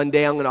wait. One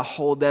day I'm going to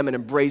hold them and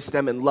embrace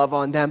them and love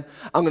on them.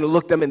 I'm going to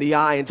look them in the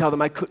eye and tell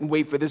them I couldn't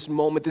wait for this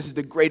moment. This is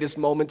the greatest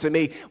moment to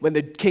me, when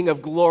the King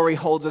of Glory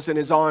holds us in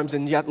his arms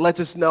and yet lets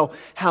us know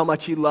how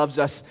much he loves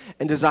us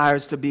and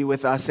desires to be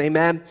with us.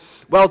 Amen?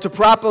 Well, to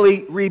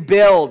properly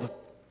rebuild,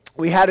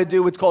 we had to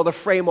do what's called a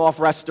frame-off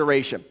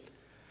restoration.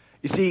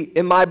 You see,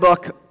 in my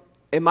book,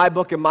 in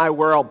my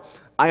world,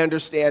 I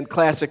understand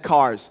classic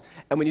cars.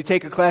 And when you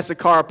take a classic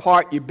car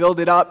apart, you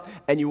build it up,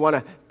 and you want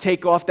to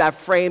take off that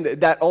frame,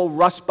 that old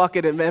rust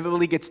bucket, and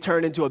inevitably gets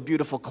turned into a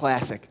beautiful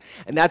classic.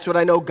 And that's what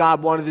I know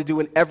God wanted to do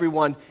in every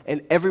one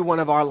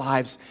of our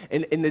lives.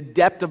 In the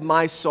depth of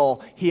my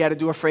soul, he had to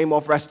do a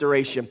frame-off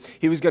restoration.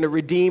 He was going to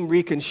redeem,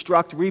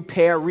 reconstruct,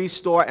 repair,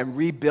 restore, and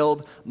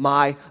rebuild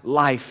my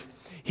life.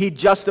 He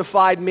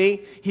justified me.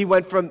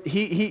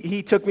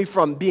 He took me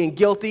from being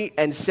guilty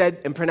and said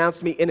and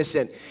pronounced me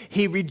innocent.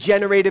 He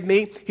regenerated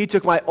me. He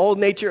took my old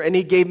nature and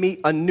he gave me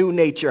a new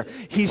nature.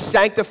 He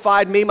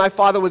sanctified me. My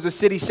father was a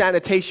city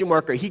sanitation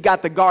worker. He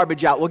got the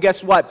garbage out. Well,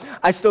 guess what?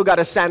 I still got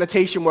a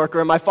sanitation worker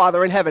and my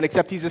Father in heaven,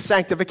 except he's a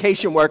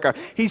sanctification worker.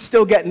 He's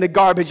still getting the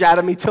garbage out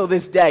of me till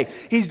this day.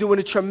 He's doing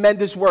a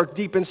tremendous work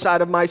deep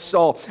inside of my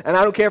soul. And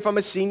I don't care if I'm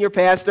a senior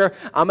pastor,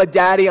 I'm a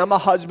daddy, I'm a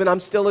husband, I'm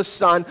still a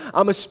son,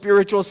 I'm a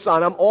spiritual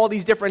son, I'm all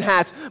these different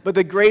hats, but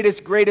the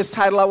greatest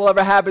title I will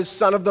ever have is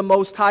Son of the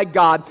Most High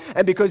God.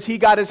 And because he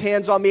got his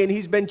hands on me and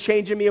he's been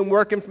changing me and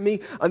working for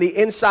me on the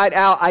inside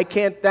out, I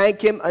can't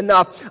thank him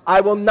enough. I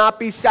will not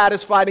be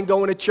satisfied in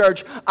going to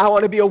church. I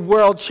want to be a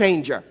world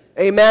changer.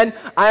 Amen.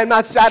 I am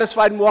not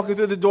satisfied in walking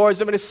through the doors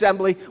of an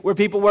assembly where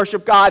people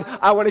worship God.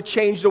 I want to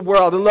change the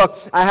world. And look,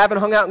 I haven't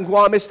hung out in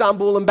Guam,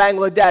 Istanbul, and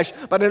Bangladesh,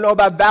 but I know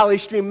about Valley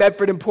Stream,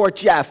 Medford, and Port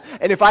Jeff.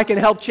 And if I can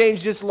help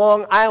change this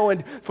Long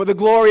Island for the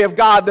glory of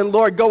God, then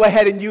Lord, go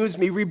ahead and use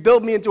me.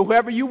 Rebuild me into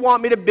whoever you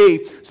want me to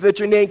be so that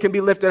your name can be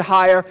lifted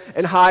higher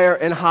and higher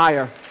and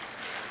higher.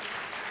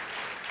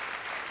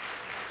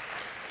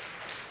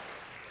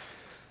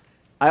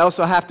 I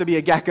also have to be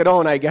a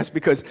Gacaron, I guess,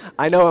 because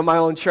I know in my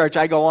own church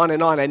I go on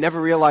and on. I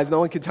never realize no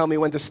one can tell me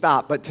when to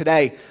stop. But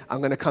today I'm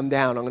going to come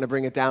down. I'm going to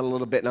bring it down a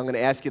little bit, and I'm going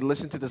to ask you to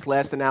listen to this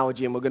last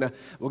analogy, and we're going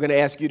to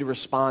ask you to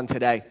respond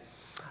today.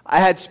 I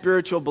had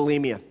spiritual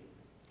bulimia.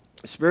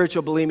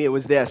 Spiritual bulimia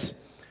was this.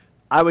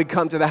 I would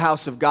come to the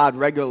house of God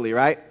regularly,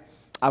 right?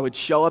 I would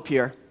show up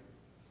here.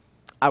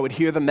 I would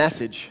hear the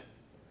message,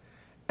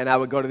 and I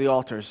would go to the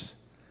altars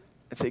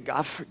and say,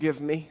 God,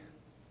 forgive me.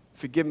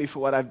 Forgive me for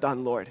what I've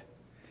done, Lord.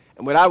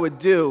 And what I would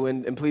do,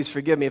 and please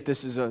forgive me if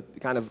this is a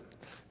kind of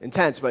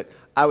intense, but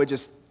I would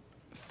just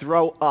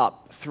throw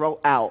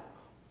out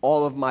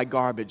all of my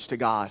garbage to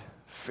God.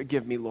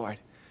 Forgive me, Lord.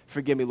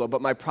 Forgive me, Lord.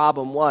 But my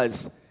problem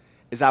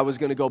is I was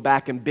going to go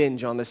back and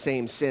binge on the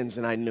same sins,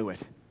 and I knew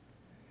it.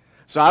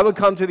 So I would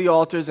come to the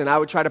altars, and I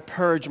would try to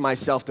purge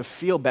myself to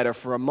feel better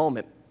for a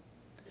moment.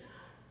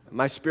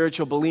 My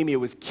spiritual bulimia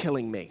was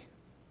killing me.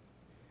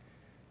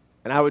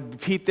 And I would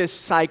repeat this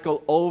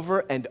cycle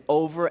over and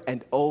over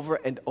and over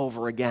and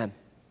over again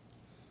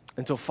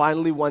until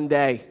finally one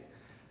day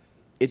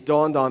it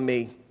dawned on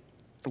me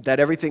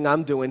that everything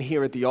I'm doing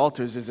here at the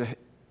altars is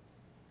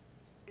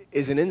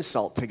an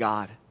insult to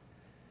God.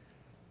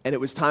 And it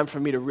was time for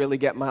me to really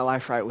get my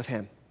life right with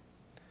him.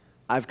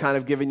 I've kind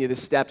of given you the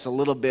steps a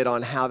little bit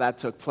on how that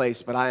took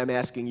place, but I am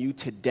asking you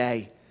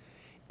today,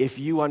 if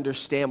you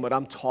understand what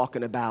I'm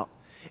talking about,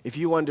 if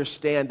you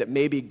understand that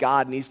maybe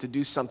God needs to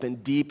do something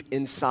deep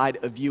inside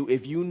of you,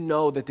 if you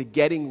know that the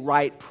getting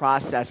right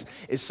process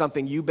is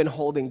something you've been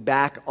holding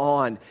back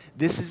on,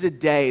 this is a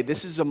day,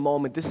 this is a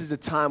moment, this is a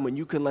time when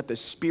you can let the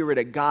Spirit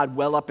of God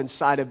well up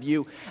inside of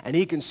you, and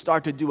he can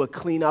start to do a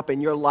cleanup in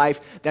your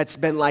life that's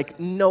been like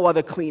no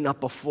other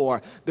cleanup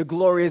before. The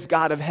glorious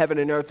God of heaven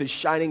and earth is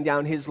shining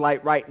down his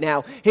light right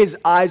now. His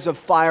eyes of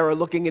fire are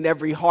looking in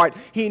every heart.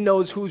 He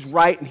knows who's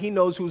right, and he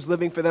knows who's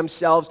living for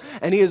themselves,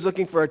 and he is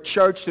looking for a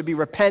church to be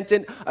repentant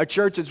repentant, a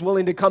church that's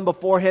willing to come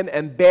before him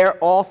and bear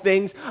all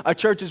things, a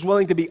church that's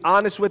willing to be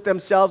honest with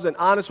themselves and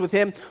honest with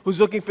him, who's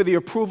looking for the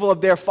approval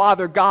of their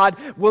Father God,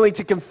 willing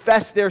to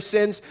confess their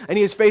sins, and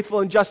he is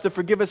faithful and just to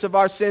forgive us of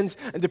our sins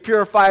and to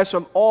purify us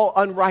from all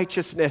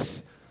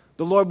unrighteousness.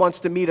 The Lord wants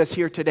to meet us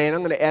here today, and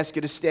I'm going to ask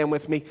you to stand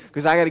with me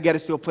because I got to get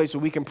us to a place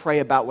where we can pray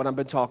about what I've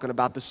been talking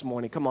about this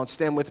morning. Come on,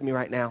 stand with me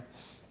right now.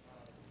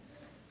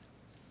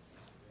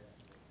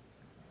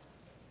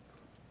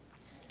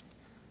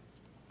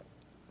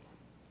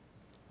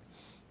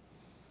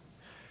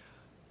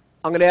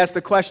 I'm going to ask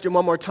the question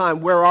one more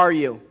time. Where are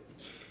you?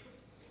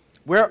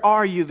 Where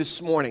are you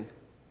this morning?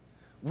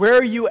 Where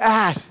are you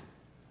at?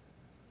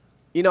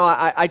 You know,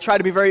 I try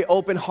to be very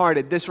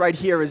open-hearted. This right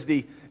here is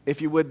the,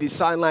 if you would, the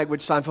sign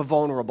language sign for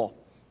vulnerable.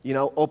 You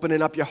know,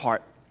 opening up your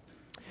heart.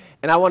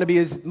 And I want to be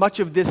as much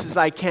of this as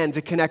I can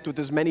to connect with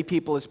as many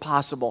people as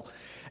possible.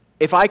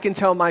 If I can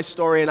tell my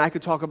story and I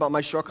could talk about my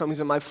shortcomings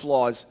and my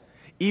flaws,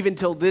 even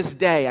till this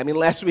day, I mean,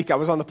 last week I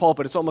was on the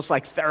pulpit. It's almost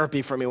like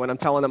therapy for me when I'm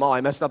telling them, oh,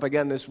 I messed up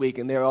again this week.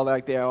 And they're all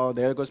like, oh,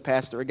 there goes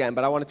Pastor again.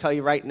 But I want to tell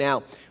you right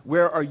now,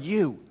 where are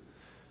you?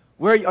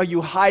 Where are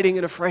you hiding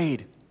and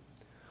afraid?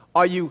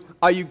 Are you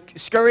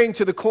scurrying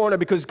to the corner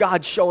because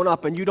God's showing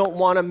up and you don't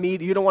want to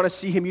meet, you don't want to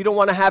see him, you don't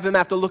want to have him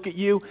have to look at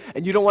you,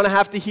 and you don't want to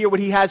have to hear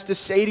what he has to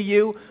say to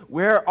you?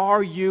 Where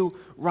are you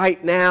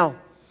right now?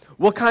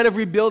 What kind of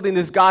rebuilding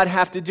does God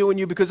have to do in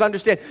you? Because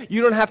understand,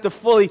 you don't have to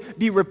fully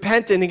be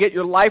repentant and get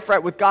your life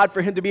right with God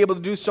for him to be able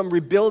to do some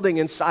rebuilding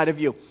inside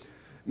of you.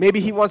 Maybe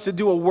he wants to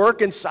do a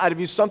work inside of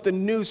you,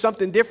 something new,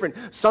 something different,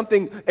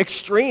 something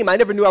extreme. I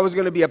never knew I was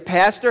going to be a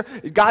pastor.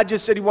 God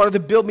just said he wanted to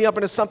build me up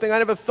into something I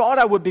never thought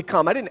I would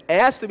become. I didn't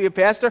ask to be a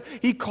pastor.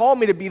 He called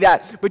me to be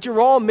that. But you're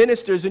all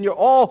ministers, and you're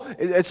all,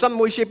 in some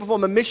way, shape, or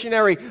form, a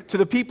missionary to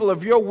the people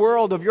of your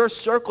world, of your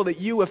circle that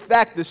you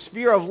affect, the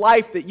sphere of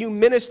life that you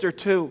minister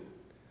to.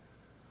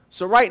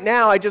 So right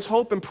now, I just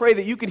hope and pray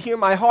that you can hear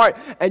my heart,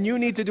 and you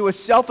need to do a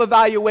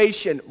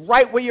self-evaluation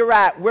right where you're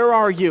at. Where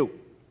are you?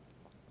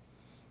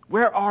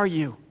 Where are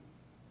you?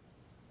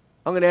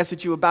 I'm going to ask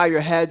that you would bow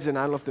your heads, and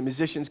I don't know if the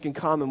musicians can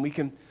come and we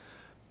can,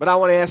 but I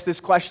want to ask this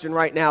question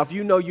right now. If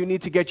you know you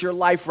need to get your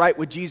life right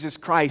with Jesus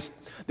Christ,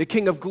 the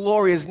King of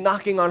Glory is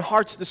knocking on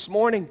hearts this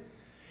morning.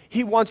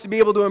 He wants to be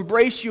able to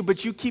embrace you,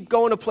 but you keep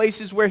going to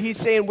places where he's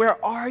saying,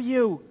 where are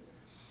you?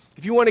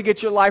 If you want to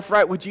get your life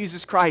right with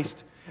Jesus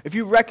Christ, if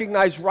you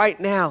recognize right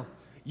now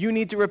you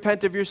need to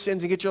repent of your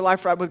sins and get your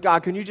life right with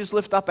God, can you just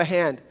lift up a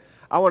hand?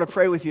 I want to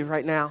pray with you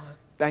right now.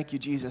 Thank you,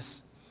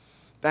 Jesus.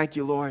 Thank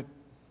you, Lord.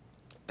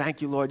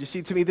 Thank you, Lord. You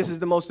see, to me, this is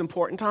the most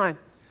important time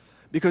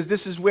because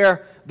this is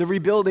where the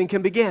rebuilding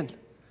can begin.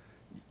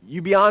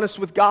 You be honest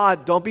with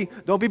God. Don't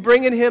be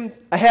bringing him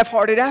a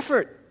half-hearted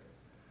effort.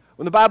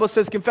 When the Bible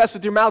says, confess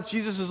with your mouth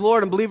Jesus is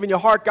Lord and believe in your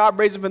heart God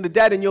raised him from the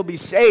dead and you'll be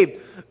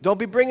saved. Don't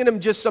be bringing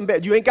him just some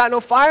bad. You ain't got no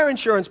fire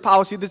insurance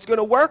policy that's going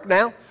to work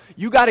now.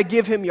 You got to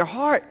give him your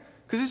heart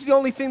because it's the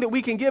only thing that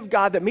we can give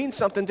God that means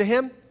something to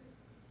him.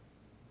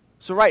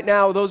 So right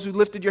now, those who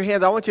lifted your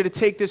hands, I want you to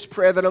take this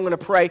prayer that I'm going to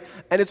pray,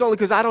 and it's only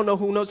because I don't know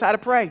who knows how to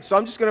pray. So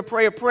I'm just going to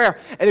pray a prayer.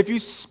 And if you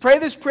pray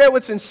this prayer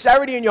with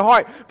sincerity in your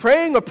heart,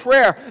 praying a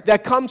prayer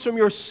that comes from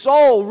your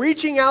soul,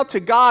 reaching out to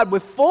God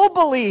with full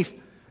belief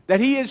that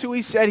he is who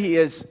he said he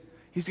is,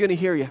 he's going to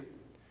hear you.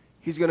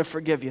 He's going to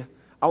forgive you.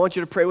 I want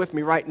you to pray with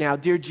me right now.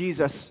 Dear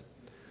Jesus,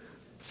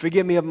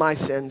 forgive me of my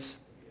sins.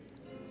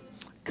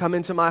 Come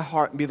into my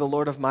heart and be the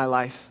Lord of my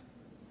life.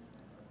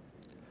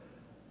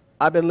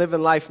 I've been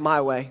living life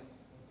my way.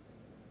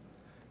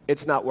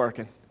 It's not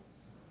working.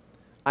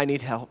 I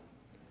need help.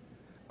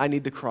 I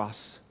need the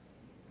cross.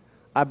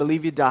 I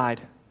believe you died.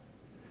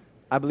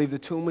 I believe the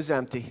tomb was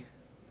empty.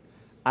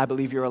 I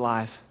believe you're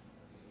alive.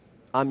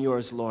 I'm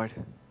yours, Lord.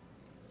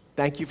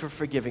 Thank you for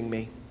forgiving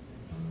me.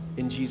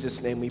 In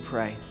Jesus' name we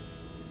pray.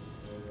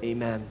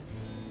 Amen.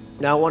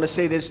 Now I want to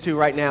say this too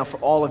right now for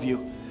all of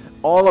you.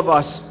 All of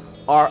us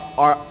are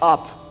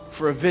up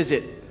for a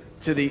visit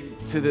to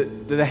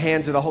the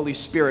hands of the Holy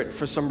Spirit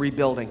for some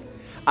rebuilding.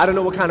 I don't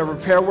know what kind of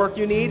repair work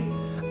you need.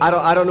 I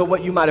don't know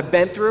what you might have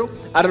been through.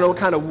 I don't know what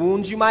kind of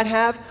wounds you might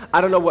have. I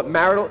don't know what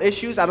marital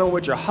issues. I don't know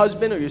what your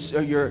husband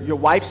or your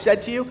wife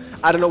said to you.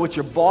 I don't know what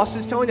your boss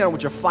is telling you. I don't know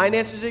what your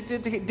finances are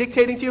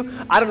dictating to you.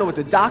 I don't know what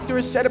the doctor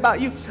has said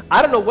about you.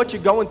 I don't know what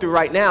you're going through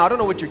right now. I don't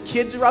know what your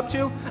kids are up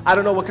to. I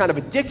don't know what kind of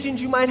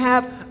addictions you might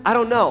have. I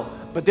don't know.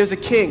 But there's a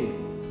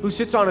king who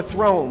sits on a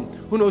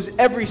throne, who knows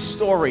every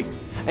story,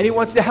 and he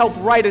wants to help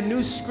write a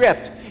new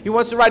script. He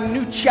wants to write a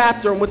new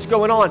chapter on what's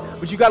going on,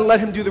 but you got to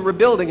let him do the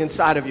rebuilding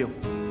inside of you.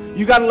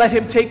 You got to let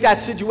him take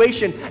that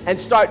situation and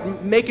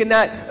start making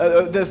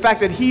that the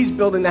fact that he's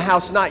building the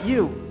house, not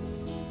you.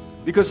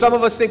 Because some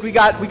of us think we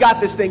got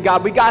this thing,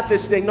 God. We got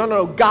this thing.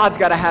 No. God's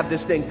got to have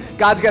this thing.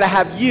 God's got to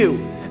have you,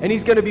 and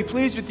he's going to be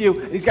pleased with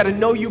you, and he's got to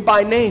know you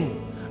by name.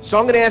 So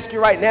I'm going to ask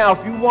you right now,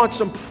 if you want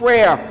some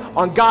prayer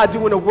on God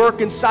doing a work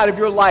inside of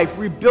your life,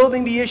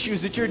 rebuilding the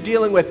issues that you're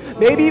dealing with,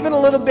 maybe even a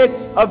little bit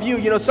of you.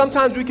 You know,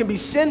 sometimes we can be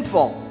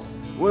sinful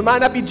We might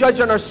not be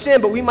judged on our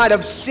sin, but we might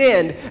have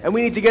sinned, and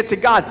we need to get to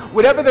God.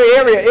 Whatever the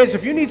area is,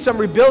 if you need some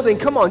rebuilding,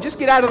 come on, just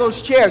get out of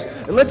those chairs,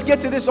 and let's get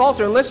to this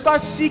altar, and let's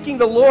start seeking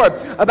the Lord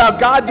about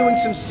God doing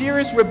some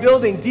serious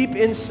rebuilding deep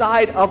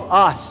inside of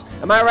us.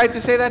 Am I right to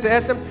say that, to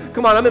ask them?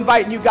 Come on, I'm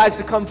inviting you guys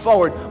to come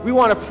forward. We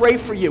want to pray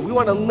for you. We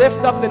want to lift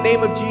up the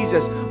name of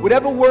Jesus.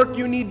 Whatever work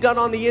you need done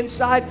on the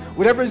inside,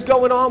 whatever is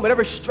going on,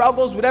 whatever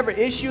struggles, whatever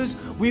issues,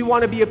 we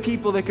want to be a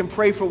people that can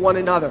pray for one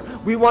another.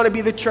 We want to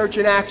be the church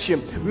in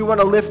action. We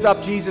want to lift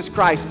up Jesus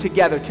Christ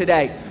together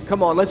today.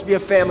 Come on, let's be a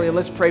family and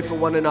let's pray for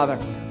one another.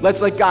 Let's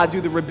let God do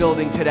the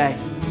rebuilding today.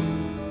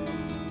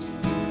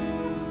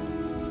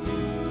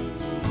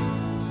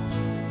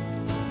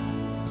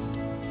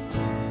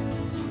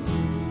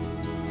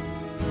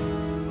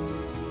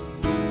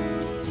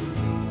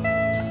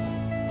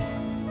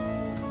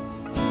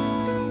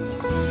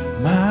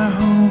 My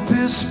hope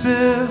is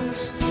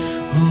built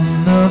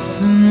on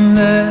nothing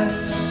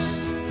less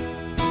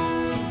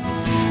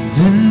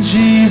than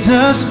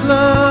Jesus'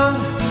 blood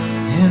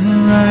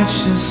and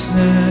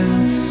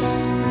righteousness.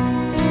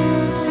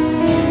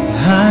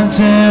 I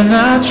dare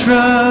not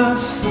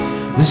trust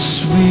the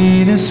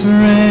sweetest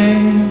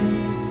frame,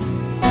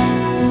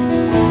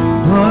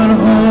 but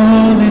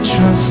wholly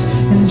trust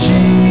in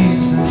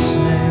Jesus'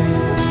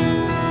 name.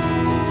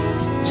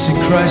 Sing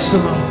Christ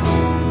alone.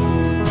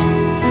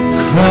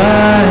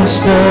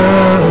 Christ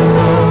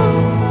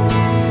alone,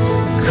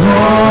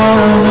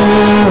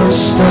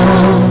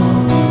 cornerstone,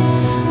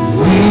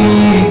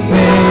 weak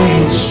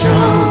made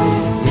strong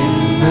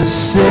in the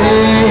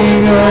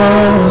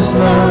Savior's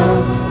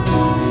love.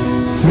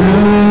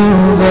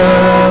 Through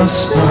the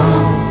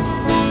storm,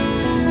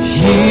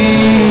 He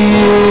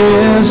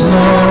is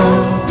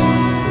Lord,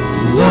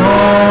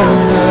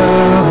 Lord of all.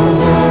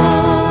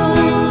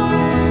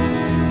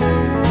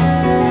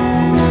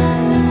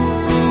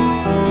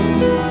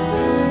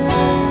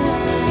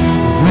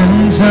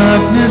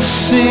 Darkness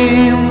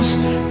seems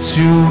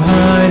to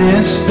hide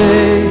His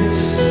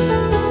face,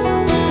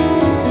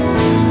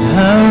 I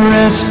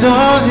rest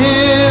on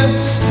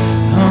His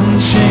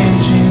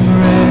unchanging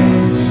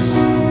grace.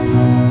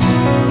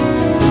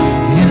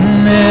 In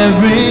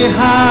every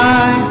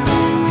high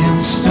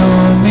and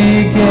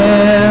stormy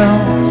gale,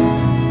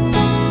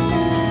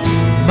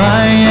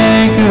 my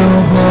anchor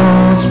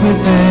holds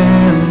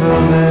within the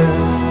veil.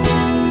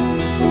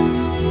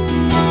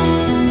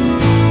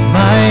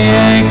 My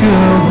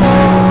anchor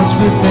holds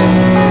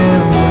within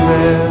the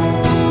veil.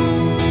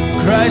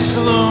 Christ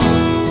alone,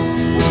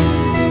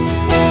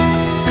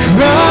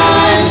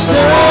 Christ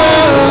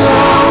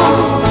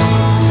alone,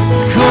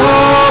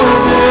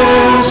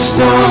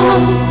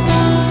 cornerstone,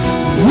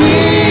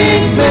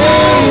 weak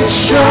made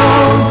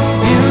strong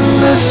in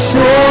the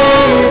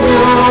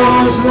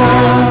Savior's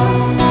love.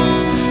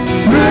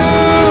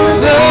 Through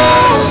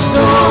the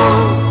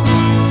storm,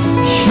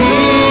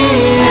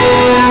 He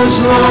is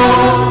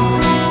Lord.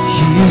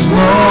 He's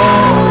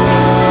Lord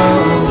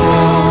of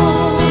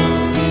all.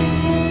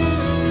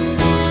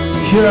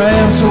 Here I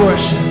am to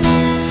worship.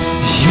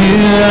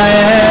 Here I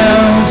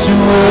am to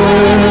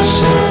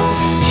worship.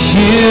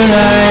 Here I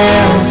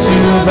am to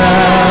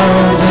bow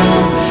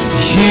down.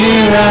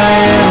 Here I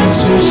am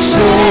to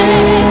say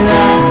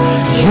that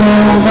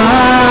You're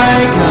my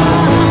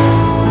God.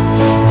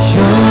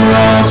 You're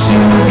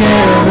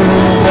altogether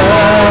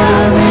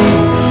lovely,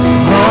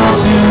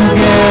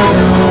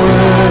 altogether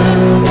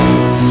worthy,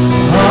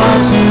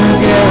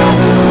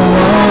 altogether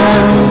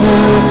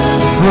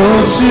wonderful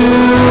to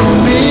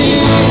me.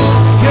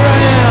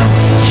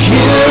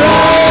 Here I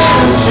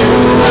am to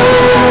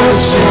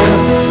worship.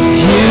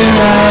 Here I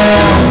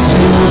am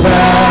to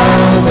bow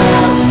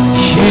down.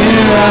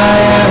 Here I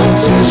am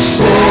to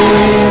say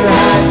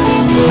that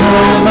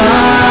You're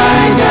my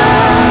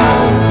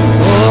God.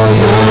 Oh,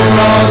 You're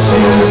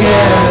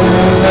altogether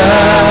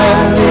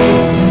lovely,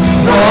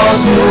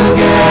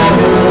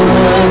 altogether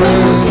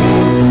worthy,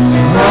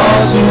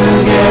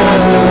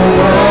 altogether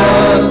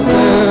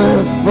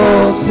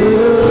wonderful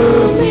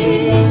to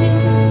me.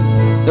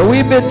 Now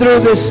we've been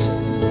through this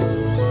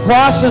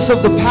process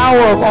of the power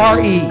of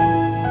RE.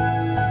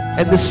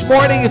 And this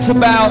morning it's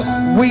about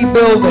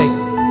rebuilding.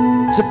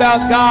 It's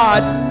about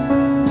God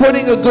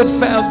putting a good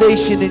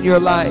foundation in your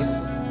life.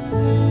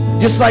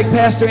 Just like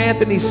Pastor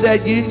Anthony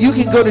said, you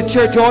can go to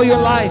church all your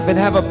life and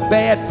have a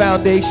bad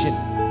foundation.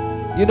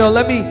 You know,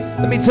 let me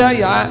tell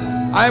you,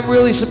 I'm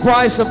really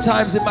surprised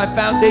sometimes in my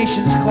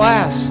foundations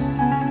class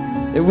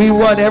that we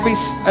run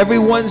every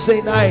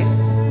Wednesday night,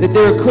 that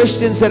there are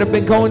Christians that have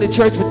been going to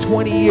church for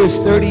 20 years,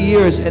 30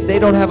 years, and they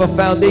don't have a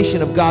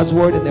foundation of God's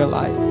word in their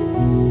life.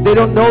 They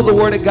don't know the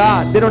word of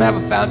God. They don't have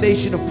a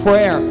foundation of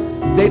prayer.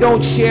 They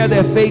don't share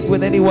their faith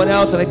with anyone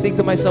else. And I think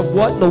to myself,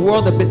 what in the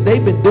world have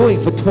they've been doing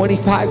for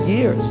 25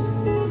 years?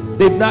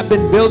 They've not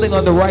been building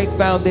on the right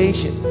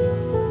foundation.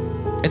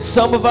 And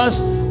some of us,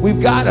 we've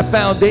got a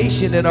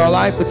foundation in our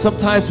life, but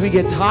sometimes we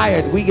get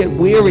tired. We get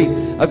weary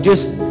of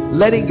just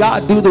letting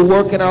God do the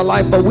work in our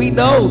life. But we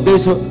know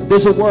there's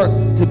a work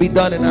to be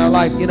done in our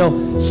life. You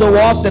know, so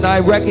often I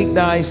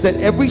recognize that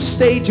every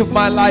stage of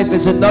my life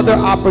is another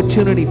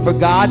opportunity for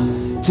God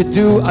to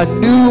do a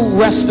new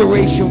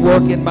restoration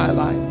work in my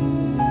life.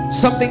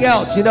 Something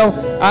else, you know,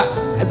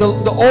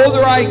 the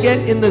older I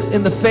get in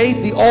the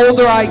faith, the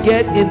older I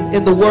get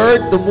in the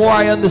Word, the more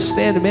I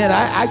understand, man,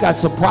 I got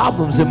some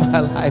problems in my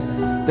life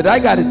that I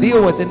got to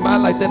deal with in my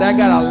life, that I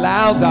got to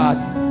allow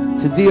God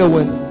to deal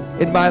with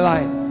in my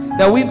life.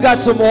 Now, we've got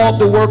some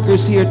altar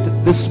workers here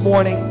this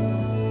morning.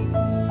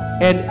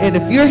 And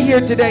if you're here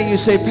today and you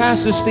say,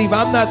 Pastor Steve,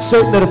 I'm not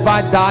certain that if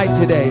I died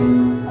today.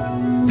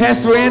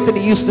 Pastor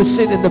Anthony used to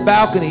sit in the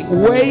balcony,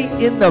 way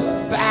in the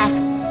back,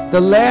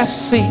 the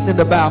last seat in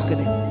the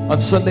balcony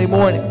on Sunday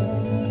morning.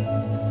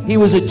 He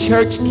was a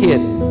church kid.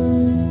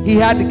 He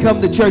had to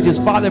come to church. His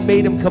father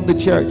made him come to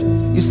church.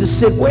 He used to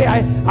sit way,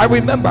 I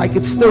remember, I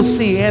could still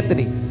see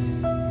Anthony.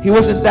 He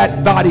wasn't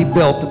that body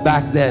built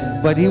back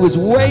then, but he was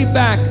way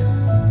back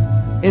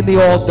in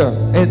the altar,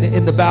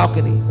 in the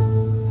balcony.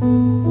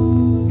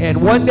 And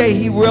one day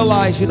he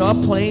realized, you know,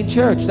 I'm playing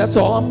church. That's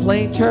all. I'm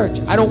playing church.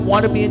 I don't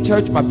want to be in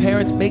church. My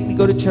parents make me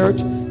go to church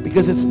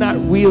because it's not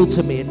real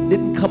to me. It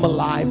didn't come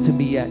alive to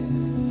me yet.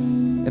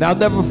 And I'll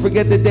never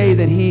forget the day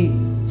that he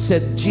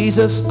said,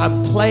 Jesus,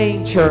 I'm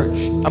playing church.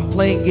 I'm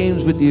playing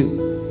games with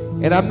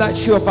you. And I'm not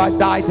sure if I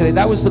die today.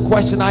 That was the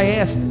question I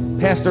asked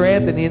Pastor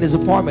Anthony in his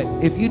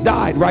apartment. If you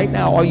died right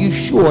now, are you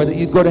sure that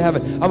you'd go to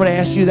heaven? I'm going to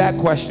ask you that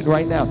question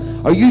right now.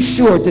 Are you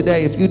sure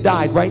today, if you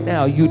died right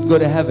now, you'd go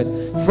to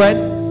heaven?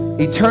 Friend,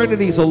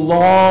 eternity is a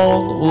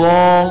long,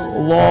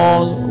 long,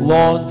 long,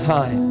 long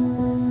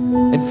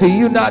time. And for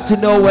you not to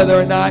know whether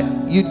or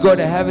not you'd go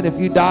to heaven if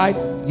you died,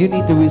 you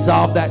need to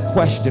resolve that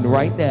question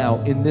right now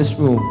in this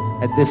room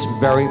at this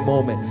very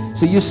moment.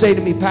 So you say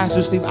to me,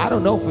 Pastor Steve, I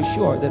don't know for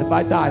sure that if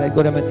I died, I'd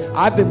go to heaven.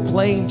 I've been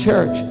playing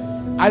church.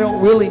 I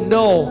don't really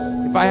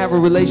know if I have a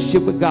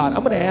relationship with God.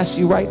 I'm going to ask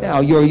you right now.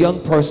 You're a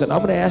young person. I'm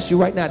going to ask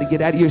you right now to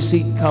get out of your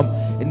seat and come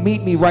and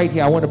meet me right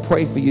here. I want to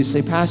pray for you.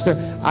 Say,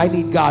 Pastor, I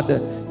need God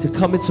to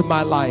come into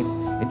my life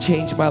and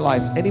change my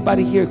life.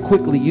 Anybody here,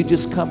 quickly, you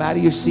just come out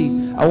of your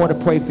seat. I want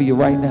to pray for you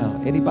right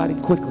now. Anybody,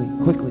 quickly.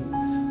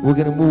 We're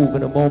going to move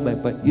in a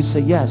moment, but you say,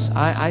 yes,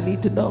 I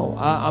need to know.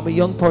 I'm a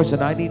young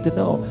person. I need to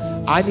know.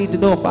 I need to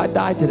know if I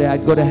died today,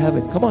 I'd go to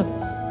heaven. Come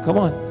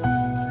on.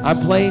 I'm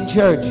playing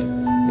church.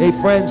 Hey,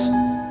 friends,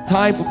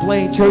 time for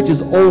playing church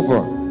is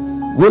over.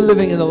 We're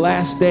living in the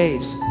last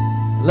days.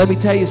 Let me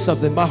tell you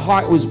something. My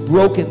heart was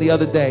broken the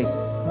other day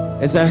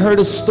as I heard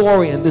a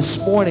story, and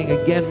this morning,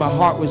 again, my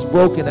heart was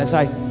broken as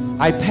I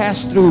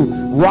passed through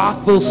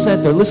Rockville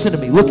Center. Listen to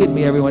me. Look at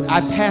me, everyone.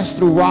 I passed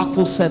through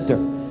Rockville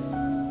Center.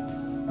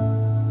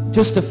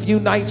 Just a few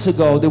nights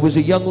ago, there was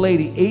a young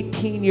lady,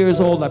 18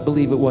 years old, I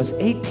believe it was,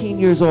 18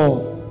 years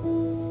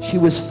old. She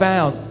was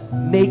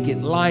found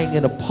naked, lying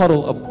in a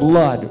puddle of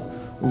blood,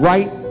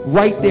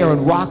 right there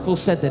in Rockville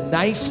Center.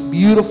 Nice,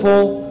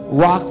 beautiful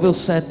Rockville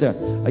Center.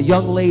 A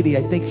young lady,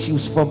 I think she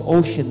was from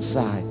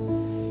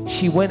Oceanside.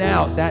 She went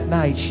out that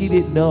night. She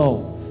didn't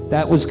know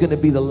that was going to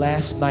be the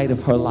last night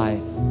of her life.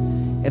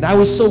 And I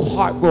was so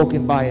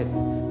heartbroken by it.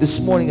 This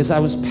morning as I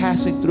was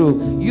passing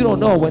through, you don't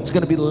know when it's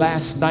going to be the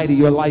last night of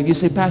your life. You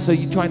say, Pastor, are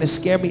you trying to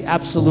scare me?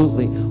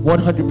 Absolutely,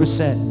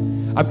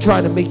 100%. I'm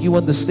trying to make you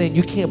understand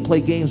you can't play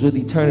games with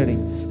eternity.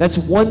 That's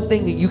one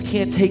thing that you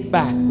can't take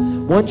back.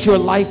 Once your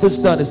life is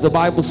done, as the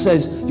Bible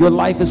says, your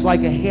life is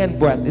like a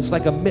handbreadth. It's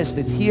like a mist.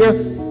 It's here,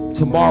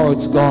 tomorrow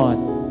it's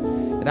gone.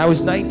 And I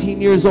was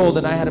 19 years old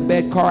and I had a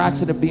bad car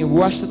accident, being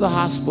rushed to the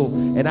hospital,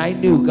 and I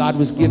knew God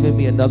was giving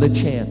me another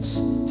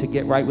chance to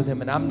get right with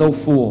him. And I'm no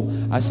fool.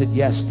 I said,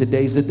 yes,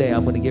 today's the day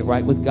I'm going to get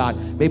right with God.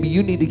 Maybe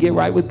you need to get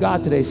right with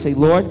God today. Say,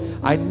 Lord,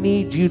 I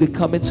need you to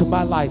come into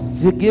my life.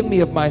 Forgive me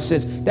of my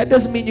sins. That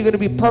doesn't mean you're going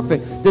to be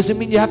perfect. Doesn't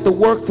mean you have to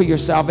work for your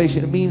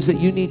salvation. It means that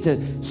you need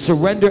to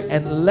surrender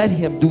and let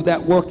him do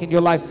that work in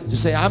your life. To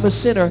say, I'm a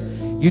sinner.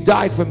 You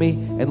died for me,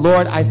 and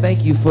Lord, I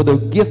thank you for the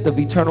gift of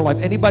eternal life.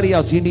 Anybody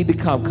else, you need to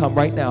come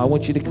right now. I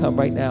want you to come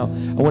right now.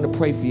 I want to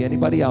pray for you.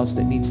 Anybody else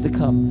that needs to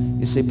come,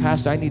 you say,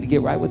 Pastor, I need to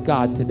get right with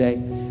God today.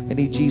 I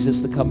need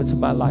Jesus to come into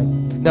my life.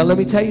 Now, let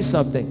me tell you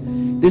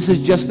something. This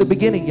is just the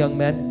beginning, young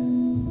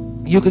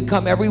men. You could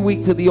come every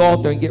week to the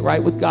altar and get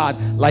right with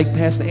God. Like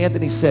Pastor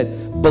Anthony said,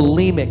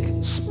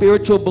 bulimic,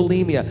 spiritual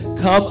bulimia.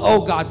 Come,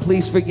 oh God,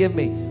 please forgive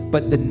me.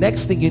 But the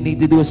next thing you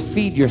need to do is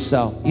feed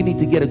yourself. You need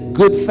to get a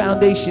good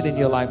foundation in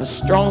your life, a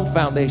strong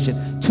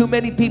foundation. Too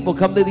many people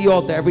come to the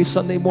altar every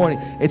Sunday morning.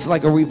 It's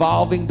like a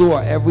revolving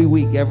door every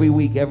week.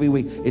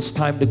 It's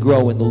time to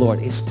grow in the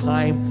Lord. It's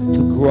time to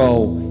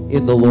grow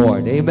in the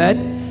Lord.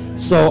 Amen?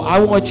 So I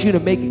want you to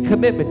make a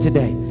commitment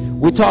today.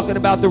 We're talking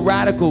about the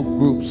radical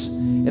groups.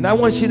 And I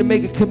want you to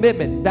make a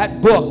commitment. That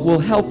book will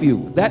help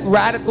you. That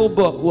radical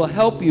book will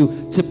help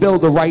you to build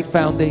the right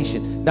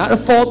foundation. Not a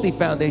faulty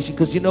foundation,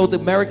 because you know the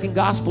American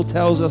gospel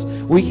tells us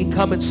we can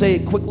come and say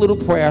a quick little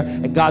prayer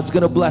and God's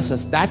going to bless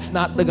us. That's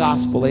not the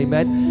gospel,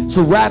 amen?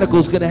 So radical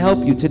is going to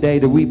help you today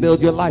to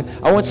rebuild your life.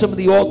 I want some of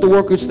the altar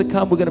workers to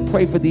come. We're going to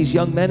pray for these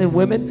young men and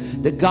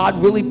women that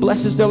God really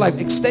blesses their life.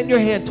 Extend your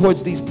hand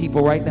towards these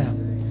people right now.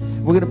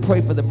 We're going to pray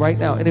for them right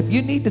now. And if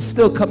you need to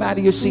still come out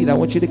of your seat, I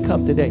want you to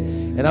come today.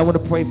 And I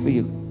want to pray for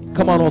you.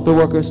 Come on, altar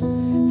workers.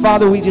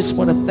 Father, we just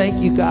want to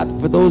thank you, God,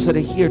 for those that are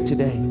here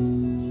today.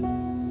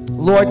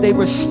 Lord, they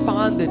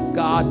responded,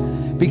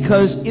 God,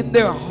 because in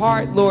their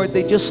heart, Lord,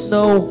 they just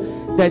know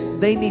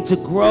that they need to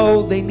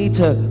grow, they need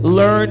to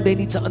learn, they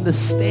need to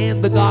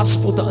understand the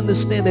gospel, to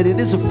understand that it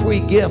is a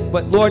free gift.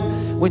 But Lord,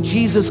 when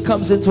Jesus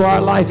comes into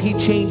our life, he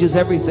changes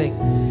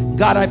everything.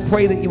 God, I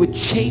pray that you would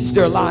change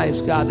their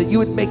lives, God, that you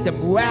would make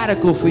them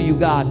radical for you,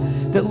 God.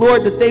 That,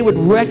 Lord, that they would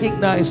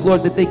recognize,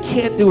 Lord, that they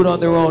can't do it on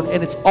their own,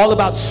 and it's all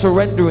about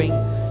surrendering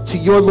to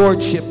your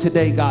lordship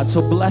today, God.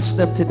 So bless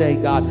them today,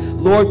 God.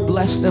 Lord,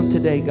 bless them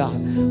today, God.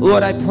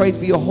 Lord, I pray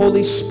for your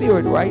Holy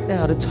Spirit right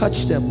now to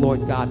touch them,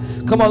 Lord God.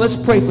 Come on, let's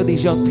pray for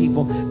these young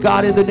people.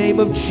 God, in the name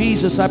of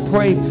Jesus, I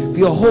pray for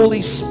your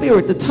Holy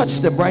Spirit to touch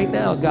them right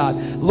now, God.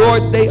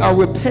 Lord, they are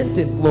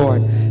repentant,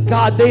 Lord.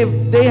 God, they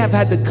have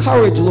had the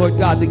courage, Lord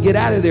God, to get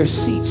out of their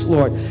seats,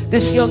 Lord.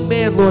 This young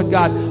man, Lord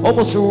God,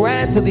 almost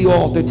ran to the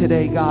altar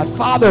today, God.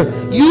 Father,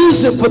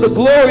 use him for the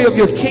glory of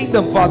your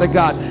kingdom, Father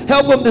God.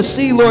 Help him to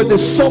see, Lord,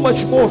 there's so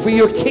much more for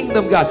your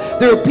kingdom, God.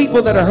 There are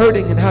people that are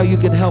hurting, and how you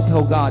can help,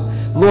 oh God.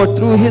 Lord,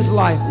 through his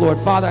life, Lord.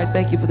 Father, I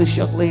thank you for this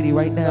young lady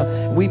right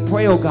now. We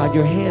pray, oh God,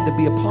 your hand to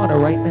be upon her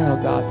right now,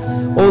 God.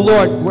 Oh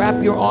Lord,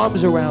 wrap your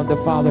arms around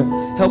her, Father.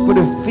 Help her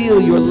to feel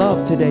your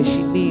love today.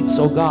 She needs,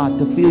 oh God,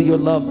 to feel your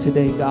love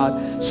today,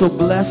 God. So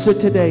bless her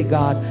today,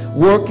 God.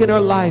 Work in her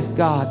life,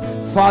 God.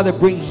 Father,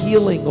 bring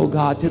healing, oh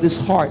God, to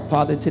this heart,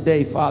 Father,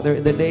 today, Father,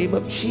 in the name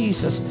of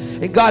Jesus.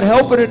 And God,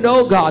 help her to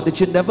know, God, that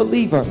you'll never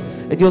leave her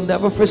and you'll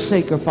never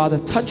forsake her, Father.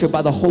 Touch her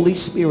by the Holy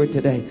Spirit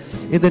today.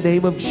 In the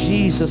name of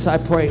Jesus, I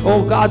pray.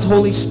 Oh, God's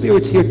Holy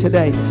Spirit's here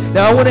today.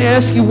 Now, I want to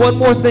ask you one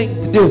more thing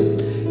to do.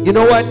 You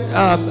know what?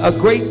 A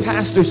great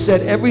pastor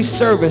said every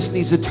service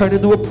needs to turn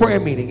into a prayer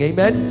meeting.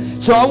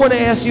 Amen? So I want to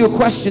ask you a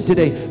question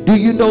today. Do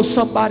you know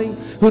somebody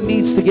who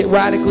needs to get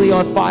radically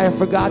on fire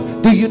for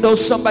God? Do you know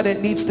somebody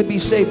that needs to be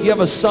saved? You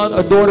have a son,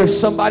 a daughter,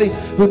 somebody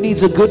who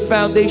needs a good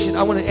foundation.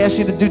 I want to ask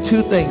you to do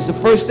two things. The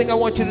first thing I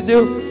want you to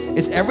do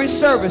is every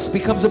service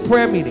becomes a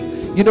prayer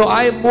meeting. You know,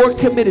 I am more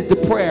committed to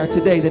prayer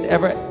today than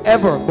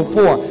ever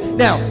before.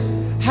 Now,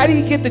 how do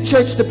you get the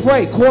church to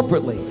pray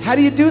corporately? How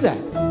do you do that?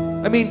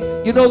 I mean,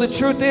 you know, the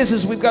truth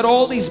is we've got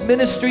all these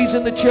ministries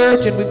in the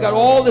church and we've got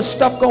all this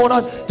stuff going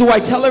on. Do I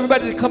tell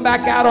everybody to come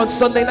back out on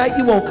Sunday night?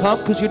 You won't come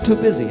because you're too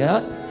busy,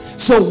 huh?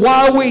 So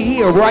while we're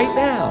here right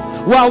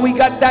now, while we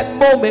got that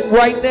moment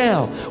right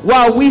now,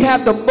 while we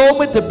have the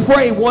moment to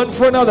pray one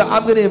for another,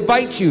 I'm going to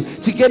invite you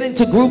to get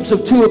into groups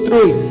of 2 or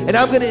 3. And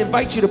I'm going to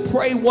invite you to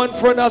pray one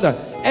for another.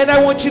 And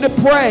I want you to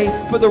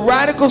pray for the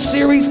Radical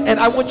series, and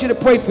I want you to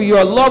pray for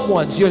your loved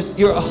ones,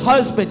 your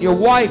husband, your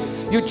wife,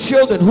 your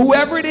children,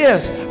 whoever it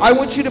is. I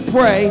want you to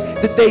pray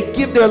that they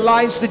give their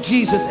lives to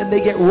Jesus and they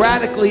get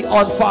radically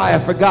on fire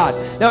for God.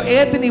 Now,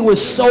 Anthony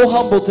was so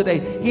humble today.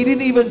 He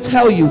didn't even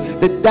tell you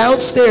that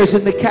downstairs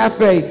in the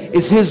cafe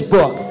is his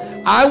book.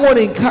 I want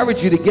to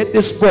encourage you to get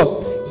this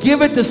book.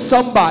 Give it to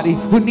somebody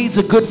who needs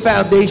a good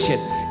foundation.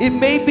 It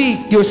may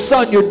be your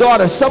son, your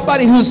daughter,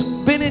 somebody who's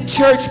been in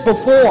church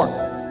before,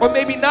 or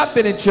maybe not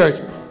been in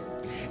church,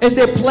 and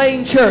they're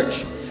playing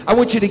church. I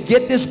want you to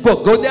get this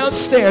book. Go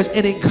downstairs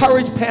and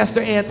encourage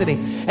Pastor Anthony.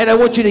 And I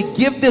want you to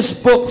give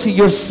this book to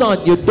your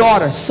son, your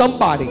daughter,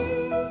 somebody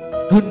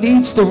who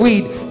needs to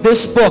read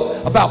this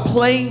book about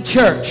playing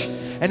church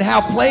and how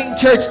playing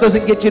church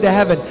doesn't get you to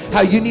heaven,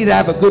 how you need to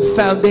have a good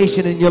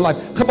foundation in your life.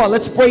 Come on,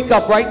 let's break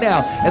up right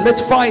now and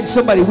let's find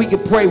somebody we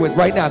can pray with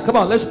right now. Come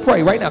on, let's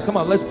pray right now. Come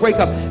on, let's break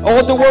up.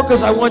 All the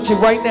workers, I want you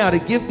right now to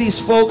give these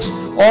folks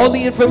all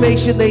the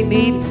information they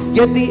need.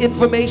 Get the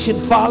information,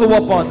 follow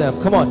up on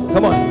them. Come on,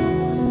 come on.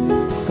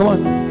 Come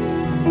on.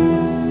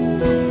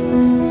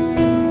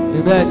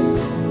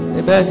 Amen.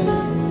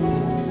 Amen.